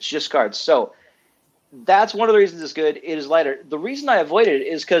cards. So that's one of the reasons it's good. It is lighter. The reason I avoided it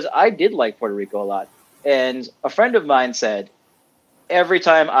is because I did like Puerto Rico a lot. And a friend of mine said, every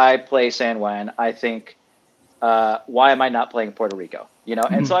time I play San Juan, I think, why am I not playing Puerto Rico?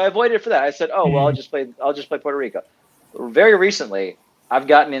 And so I avoided it for that. I said, oh, well, I'll just play Puerto Rico. Very recently, I've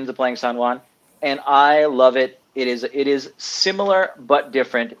gotten into playing San Juan, and I love it. It is similar but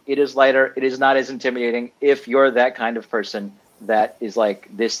different. It is lighter. It is not as intimidating. If you're that kind of person that is like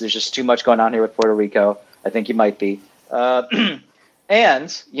this, there's just too much going on here with Puerto Rico. I think you might be. And,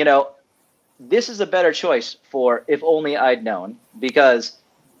 this is a better choice for If Only I'd Known, because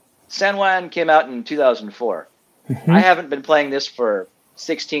San Juan came out in 2004. I haven't been playing this for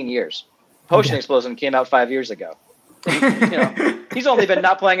 16 years. Potion Explosion came out 5 years ago. He's only been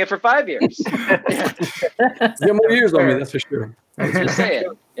not playing it for 5 years. Yeah, more years on me, that's for sure. Just saying,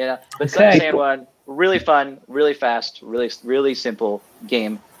 But San Juan, really fun, really fast, really simple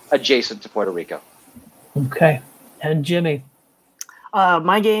game adjacent to Puerto Rico. Okay, and Jimmy.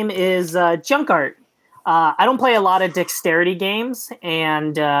 My game is Junk Art. I don't play a lot of dexterity games,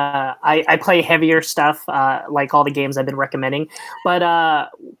 and I play heavier stuff, like all the games I've been recommending. But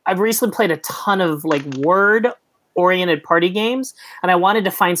I've recently played a ton of word-oriented party games, and I wanted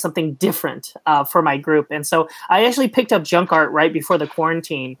to find something different for my group. And so I actually picked up Junk Art right before the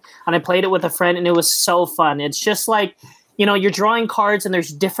quarantine, and I played it with a friend, and it was so fun. It's just like, you're drawing cards, and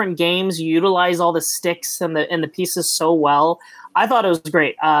there's different games. You utilize all the sticks and the pieces so well. I thought it was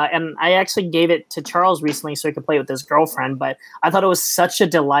great. And I actually gave it to Charles recently so he could play it with his girlfriend. But I thought it was such a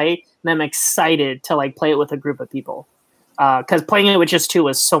delight, and I'm excited to play it with a group of people. Because playing it with just two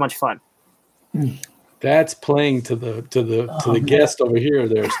was so much fun. That's playing to the guest over here,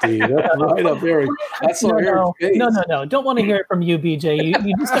 there, Steve. That's right up there. That's no. Don't want to hear it from you, BJ.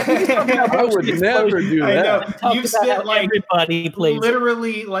 You just I would never do that. You've spent everybody plays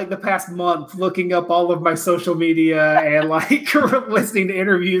literally the past month looking up all of my social media and listening to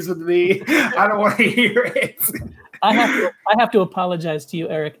interviews with me. I don't want to hear it. I have to apologize to you,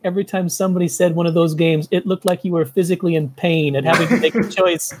 Eric. Every time somebody said one of those games, it looked like you were physically in pain at having to make a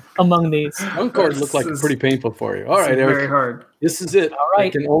choice among these. One card looked like pretty painful for you. All right, Eric. Very hard. This is it. All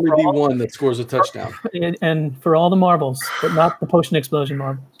right. There can only be one that scores a touchdown. And for all the marbles, but not the Potion Explosion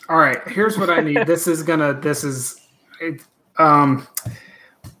marble. All right. Here's what I need.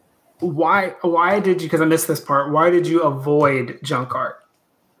 Why did you? Because I missed this part. Why did you avoid Junk Art?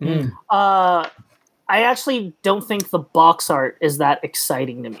 I actually don't think the box art is that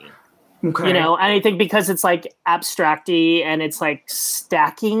exciting to me. Okay. And I think because it's abstracty and it's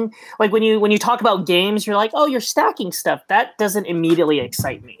stacking. When you talk about games, you're like, oh, you're stacking stuff. That doesn't immediately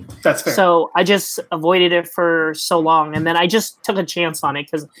excite me. That's fair. So I just avoided it for so long. And then I just took a chance on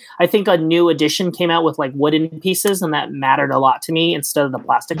it because I think a new edition came out with wooden pieces, and that mattered a lot to me instead of the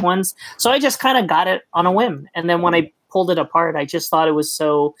plastic ones. So I just kind of got it on a whim. And then when I pulled it apart, I just thought it was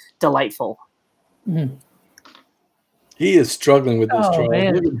so delightful. Mm-hmm. He is struggling with this, Charles.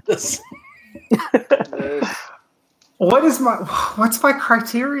 Man. Look at this. What's my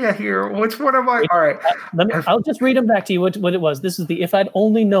criteria here? Which one am I? All right. I'll just read them back to you what it was. This is the If I'd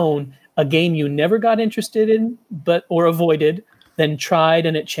Only Known, a game you never got interested in or avoided, then tried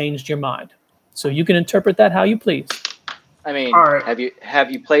and it changed your mind. So you can interpret that how you please. I mean, all right.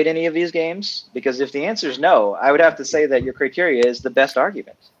 have you played any of these games? Because if the answer is no, I would have to say that your criteria is the best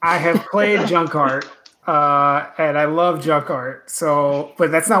argument. I have played Junk Art, and I love Junk Art. But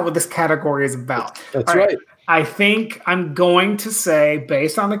that's not what this category is about. That's right. I think I'm going to say,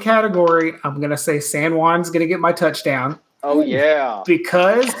 based on the category, I'm going to say San Juan's going to get my touchdown. Oh yeah,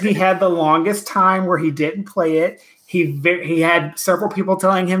 because he had the longest time where he didn't play it. He had several people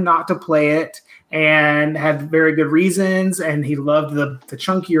telling him not to play it, and had very good reasons. And he loved the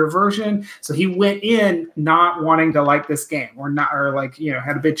chunkier version, so he went in not wanting to like this game, or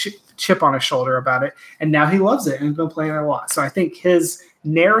had a big chip on his shoulder about it. And now he loves it and has been playing it a lot. So I think his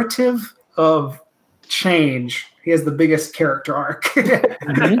narrative of change, he has the biggest character arc.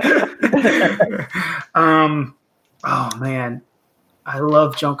 Oh man, I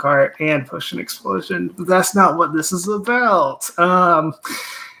love Junk Art and Potion Explosion, but that's not what this is about.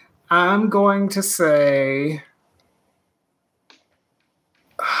 I'm going to say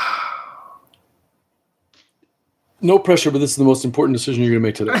no pressure, but this is the most important decision you're going to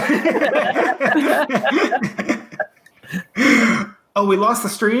make today. Oh, we lost the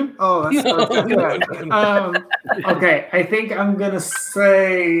stream? Oh, that's good. Okay, I think I'm going to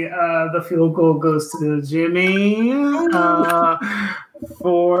say the field goal goes to Jimmy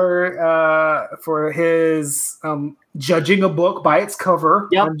for his judging a book by its cover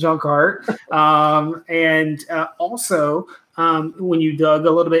on Junk Art. And also, when you dug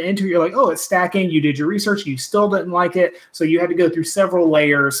a little bit into it, you're like, oh, it's stacking. You did your research. You still didn't like it. So you had to go through several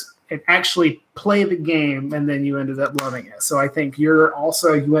layers and actually play the game, and then you ended up loving it. So I think you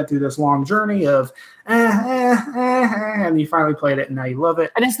went through this long journey of and you finally played it, and now you love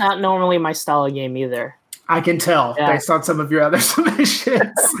it. And it's not normally my style of game either. I can tell based on some of your other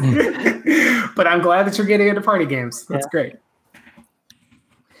submissions. But I'm glad that you're getting into party games. That's great.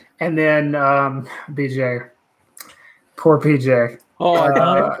 And then BJ. Poor PJ. Oh, all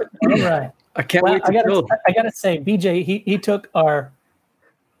right. I can't wait to build. I gotta say, BJ, he took our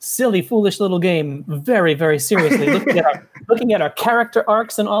silly, foolish little game very, very seriously. Looking at our character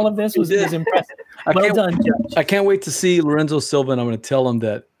arcs and all of this was impressive. Well done, Judge. I can't wait to see Lorenzo Silva, and I'm going to tell him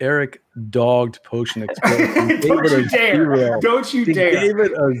that Eric dogged Potion Explosion. Don't you dare! Don't you dare! Gave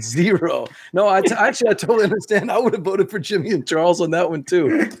it a 0. No, I totally understand. I would have voted for Jimmy and Charles on that one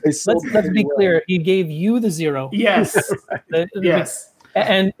too. Let's be clear. He gave you the 0. Yes. Yes.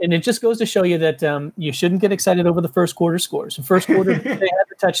 And it just goes to show you that you shouldn't get excited over the first quarter scores. The first quarter, they had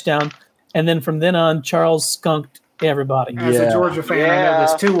the touchdown, and then from then on, Charles skunked everybody. As a Georgia fan, I know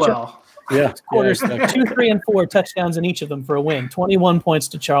this too well. Yeah, quarters 2, 3, and 4 touchdowns in each of them for a win. 21 points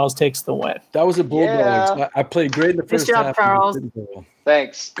to Charles takes the win. That was a bulldog. Yeah. I played great in the first half. Good job, Charles.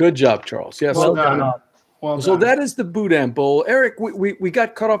 Thanks. Good job, Charles. Yes. Well done. So that is the Boudin Bowl. Eric, we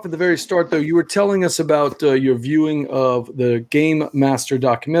got cut off at the very start, though. You were telling us about your viewing of the Game Master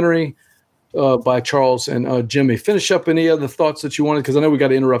documentary by Charles and Jimmy. Finish up any other thoughts that you wanted, because I know we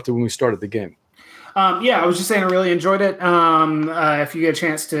got interrupted when we started the game. I was just saying I really enjoyed it. If you get a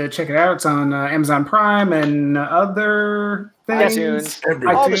chance to check it out, it's on Amazon Prime and other things.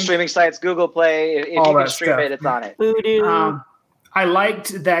 iTunes, all the streaming sites, Google Play. If you can stream it, it's on it. I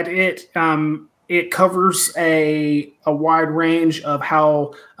liked that it covers a wide range of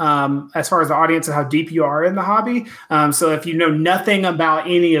how, as far as the audience and how deep you are in the hobby. So if you know nothing about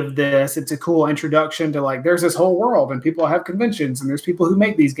any of this, it's a cool introduction to there's this whole world and people have conventions and there's people who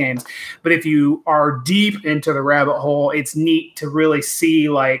make these games. But if you are deep into the rabbit hole, it's neat to really see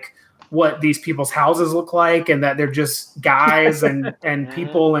what these people's houses look like, and that they're just guys and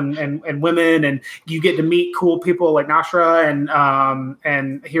people and women, and you get to meet cool people like Nashra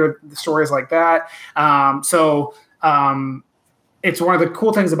and hear the stories like that. It's one of the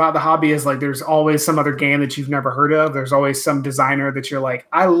cool things about the hobby is there's always some other game that you've never heard of. There's always some designer that you're like,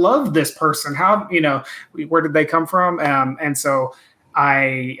 I love this person. How, where did they come from? And so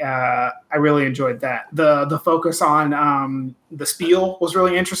I really enjoyed that. The focus on the Spiel was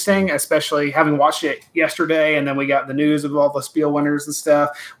really interesting, especially having watched it yesterday, and then we got the news of all the Spiel winners and stuff.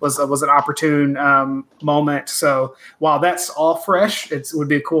 Was an opportune moment. So while that's all fresh, it would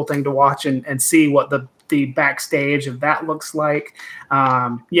be a cool thing to watch and see what the backstage of that looks like.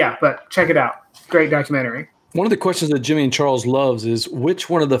 But check it out. Great documentary. One of the questions that Jimmy and Charles loves is, which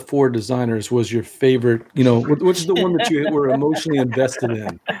one of the 4 designers was your favorite? Which is the one that you were emotionally invested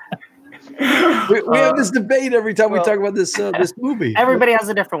in? We have this debate every time we talk about this movie. Everybody has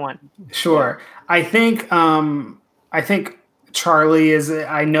a different one. Sure. I think Charlie is.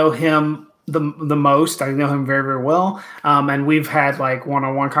 I know him the most. I know him very, very well. And we've had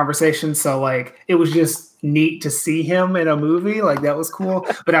one-on-one conversations. So it was just neat to see him in a movie. That was cool.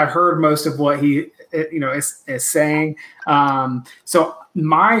 But I've heard most of what he is saying. So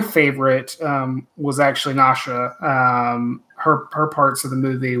my favorite was actually Nasha. her parts of the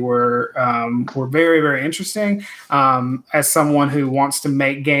movie were very, very interesting. As someone who wants to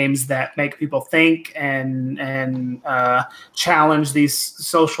make games that make people think and challenge these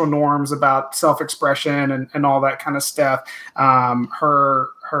social norms about self-expression and all that kind of stuff, her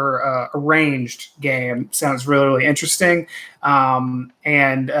arranged game sounds really, really interesting.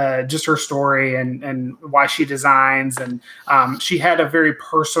 And just her story and why she designs, and she had a very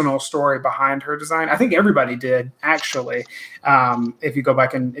personal story behind her design. I think everybody did, actually. If you go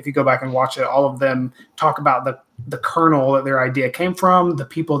back and watch it, all of them talk about the kernel that their idea came from, the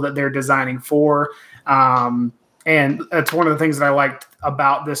people that they're designing for. And that's one of the things that I liked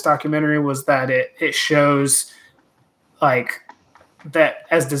about this documentary, was that it shows like that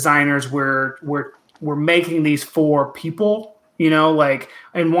as designers we're making these for people, like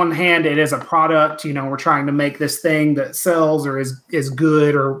in one hand it is a product, we're trying to make this thing that sells or is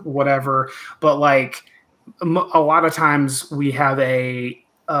good or whatever, but like a lot of times we have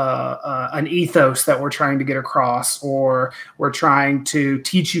an ethos that we're trying to get across, or we're trying to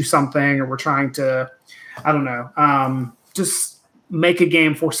teach you something, or we're trying to, I don't know, just make a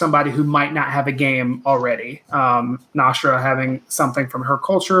game for somebody who might not have a game already. Nashra having something from her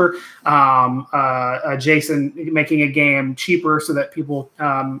culture, Jason making a game cheaper so that people,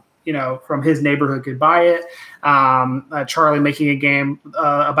 from his neighborhood could buy it. Charlie making a game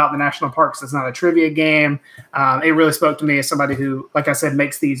about the national parks that's not a trivia game. It really spoke to me as somebody who, like I said,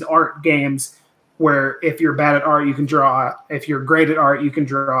 makes these art games where if you're bad at art, you can draw. If you're great at art, you can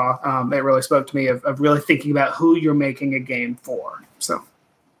draw. It really spoke to me of really thinking about who you're making a game for. So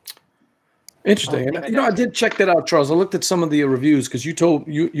interesting. And I did check that out, Charles. I looked at some of the reviews, because you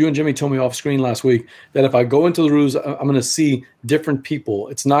and Jimmy told me off screen last week that if I go into the reviews, I'm going to see different people.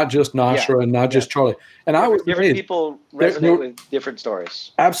 It's not just Nashra and not just Charlie. And different people resonate with different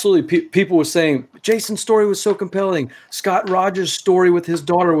stories. Absolutely. People were saying Jason's story was so compelling. Scott Rogers' story with his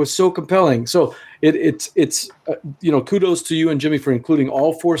daughter was so compelling. So it's kudos to you and Jimmy for including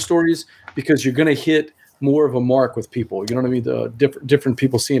all 4 stories, because you're going to hit more of a mark with people. You know what I mean? The different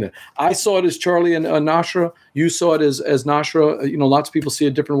people seeing it. I saw it as Charlie and Nashra. You saw it as Nashra. Lots of people see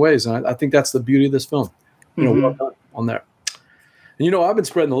it different ways, and I think that's the beauty of this film. Well done on there. And I've been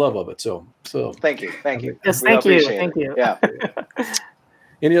spreading the love of it. So thank you. Yes, thank you. Yeah.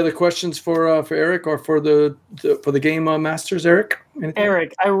 Any other questions for Eric or for the game masters, Eric? Anything?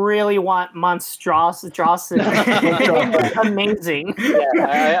 Eric, I really want monstrosity. Amazing.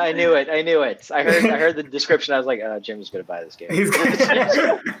 Yeah, I knew it. I heard the description. I was like, Jim's going to buy this game.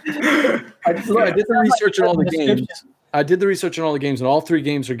 I did the research on all the games. And all 3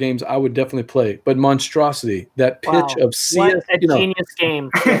 games are games I would definitely play. But Monstrosity, that pitch of CS, what a genius game.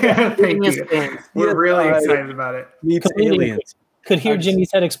 Genius game. We're really excited about it. Meets aliens. Could hear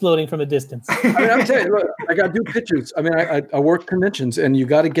Jimmy's head exploding from a distance. I'm telling you, look, I got to do pitches. I work conventions, and you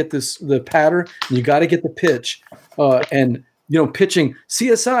got to get the pattern, and you got to get the pitch, and pitching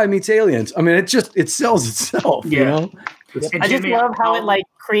CSI meets aliens. It sells itself. Yeah. I just love how it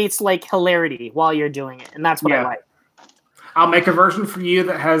creates hilarity while you're doing it, and that's what I like. I'll make a version for you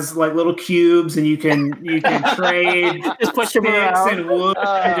that has little cubes, and you can trade just push them around and wood.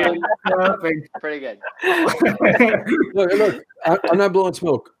 Pretty good. Look, I'm not blowing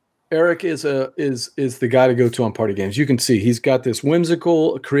smoke. Eric is the guy to go to on party games. You can see he's got this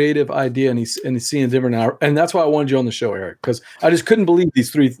whimsical, creative idea, and he's seeing different now. And that's why I wanted you on the show, Eric, because I just couldn't believe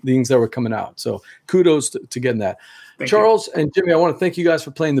these 3 things that were coming out. So kudos to getting that. Charles and Jimmy, I want to thank you guys for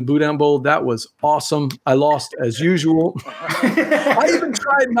playing the Boudin Bowl. That was awesome. I lost as usual. I even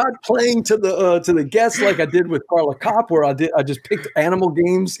tried not playing to the guests like I did with Carla Kopp, where I just picked animal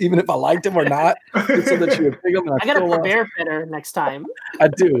games, even if I liked them or not, so that she would pick them. And I got to prepare better next time. I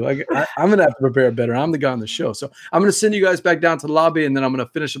do. I'm going to have to prepare better. I'm the guy on the show. So I'm going to send you guys back down to the lobby, and then I'm going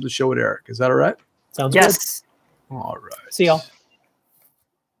to finish up the show with Eric. Is that all right? Sounds good. All right. See y'all.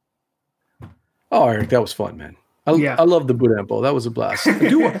 Oh, Eric, that was fun, man. I love the Boudin Bowl. That was a blast. I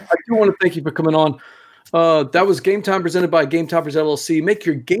do want to thank you for coming on. That was Game Time presented by Game Toppers LLC. Make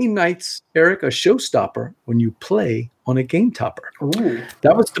your game nights, Eric, a showstopper when you play on a Game Topper. Ooh.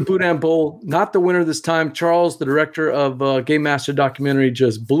 That was the Boudin Bowl. Not the winner this time. Charles, the director of Game Master Documentary,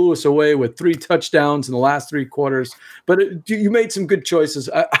 just blew us away with 3 touchdowns in the last 3 quarters. But you made some good choices.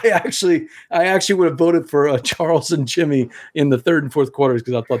 I actually would have voted for Charles and Jimmy in the 3rd and 4th quarters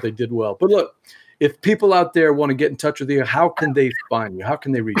because I thought they did well. But look, if people out there want to get in touch with you, how can they find you? How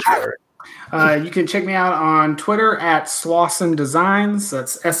can they reach you, Eric? You can check me out on Twitter at Slauson Designs.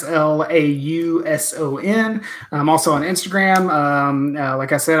 That's SLAUSON. I'm also on Instagram.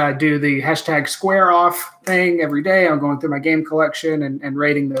 Like I said, I do the hashtag Square Off thing every day. I'm going through my game collection and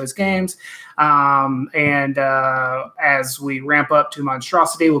rating those games. As we ramp up to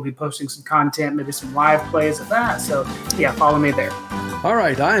Monstrosity, we'll be posting some content, maybe some live plays of that. So yeah, follow me there. All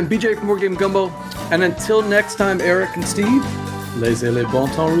right, I am BJ from Board Game Gumbo. And until next time, Eric and Steve, laissez les bon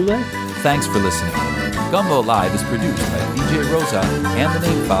temps rouler. Thanks for listening. Gumbo Live is produced by BJ Rosa and the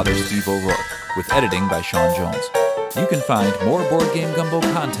name father Steve O'Rourke, with editing by Sean Jones. You can find more Board Game Gumbo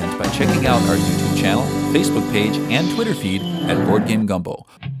content by checking out our YouTube channel, Facebook page, and Twitter feed at Board Game Gumbo.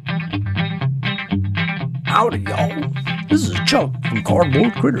 Howdy, y'all. This is Chuck from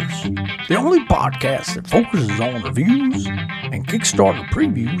Cardboard Critters, the only podcast that focuses on reviews and Kickstarter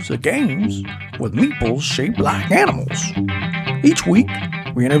previews of games with meeples shaped like animals. Each week,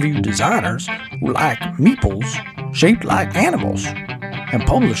 we interview designers who like meeples shaped like animals and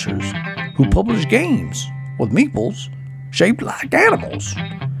publishers who publish games with meeples shaped like animals.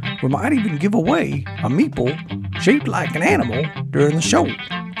 We might even give away a meeple shaped like an animal during the show.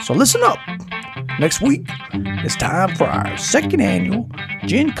 So listen up. Next week, it's time for our second annual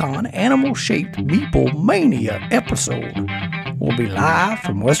Gen Con Animal Shaped Meeple Mania episode. We'll be live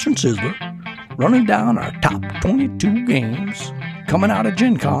from Western Sizzler, running down our top 22 games coming out of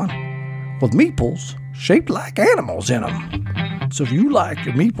Gen Con with meeples shaped like animals in them. So if you like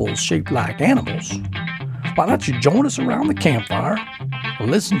your meeples shaped like animals, why don't you join us around the campfire and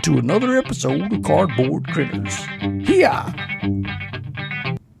listen to another episode of Cardboard Critters. Here!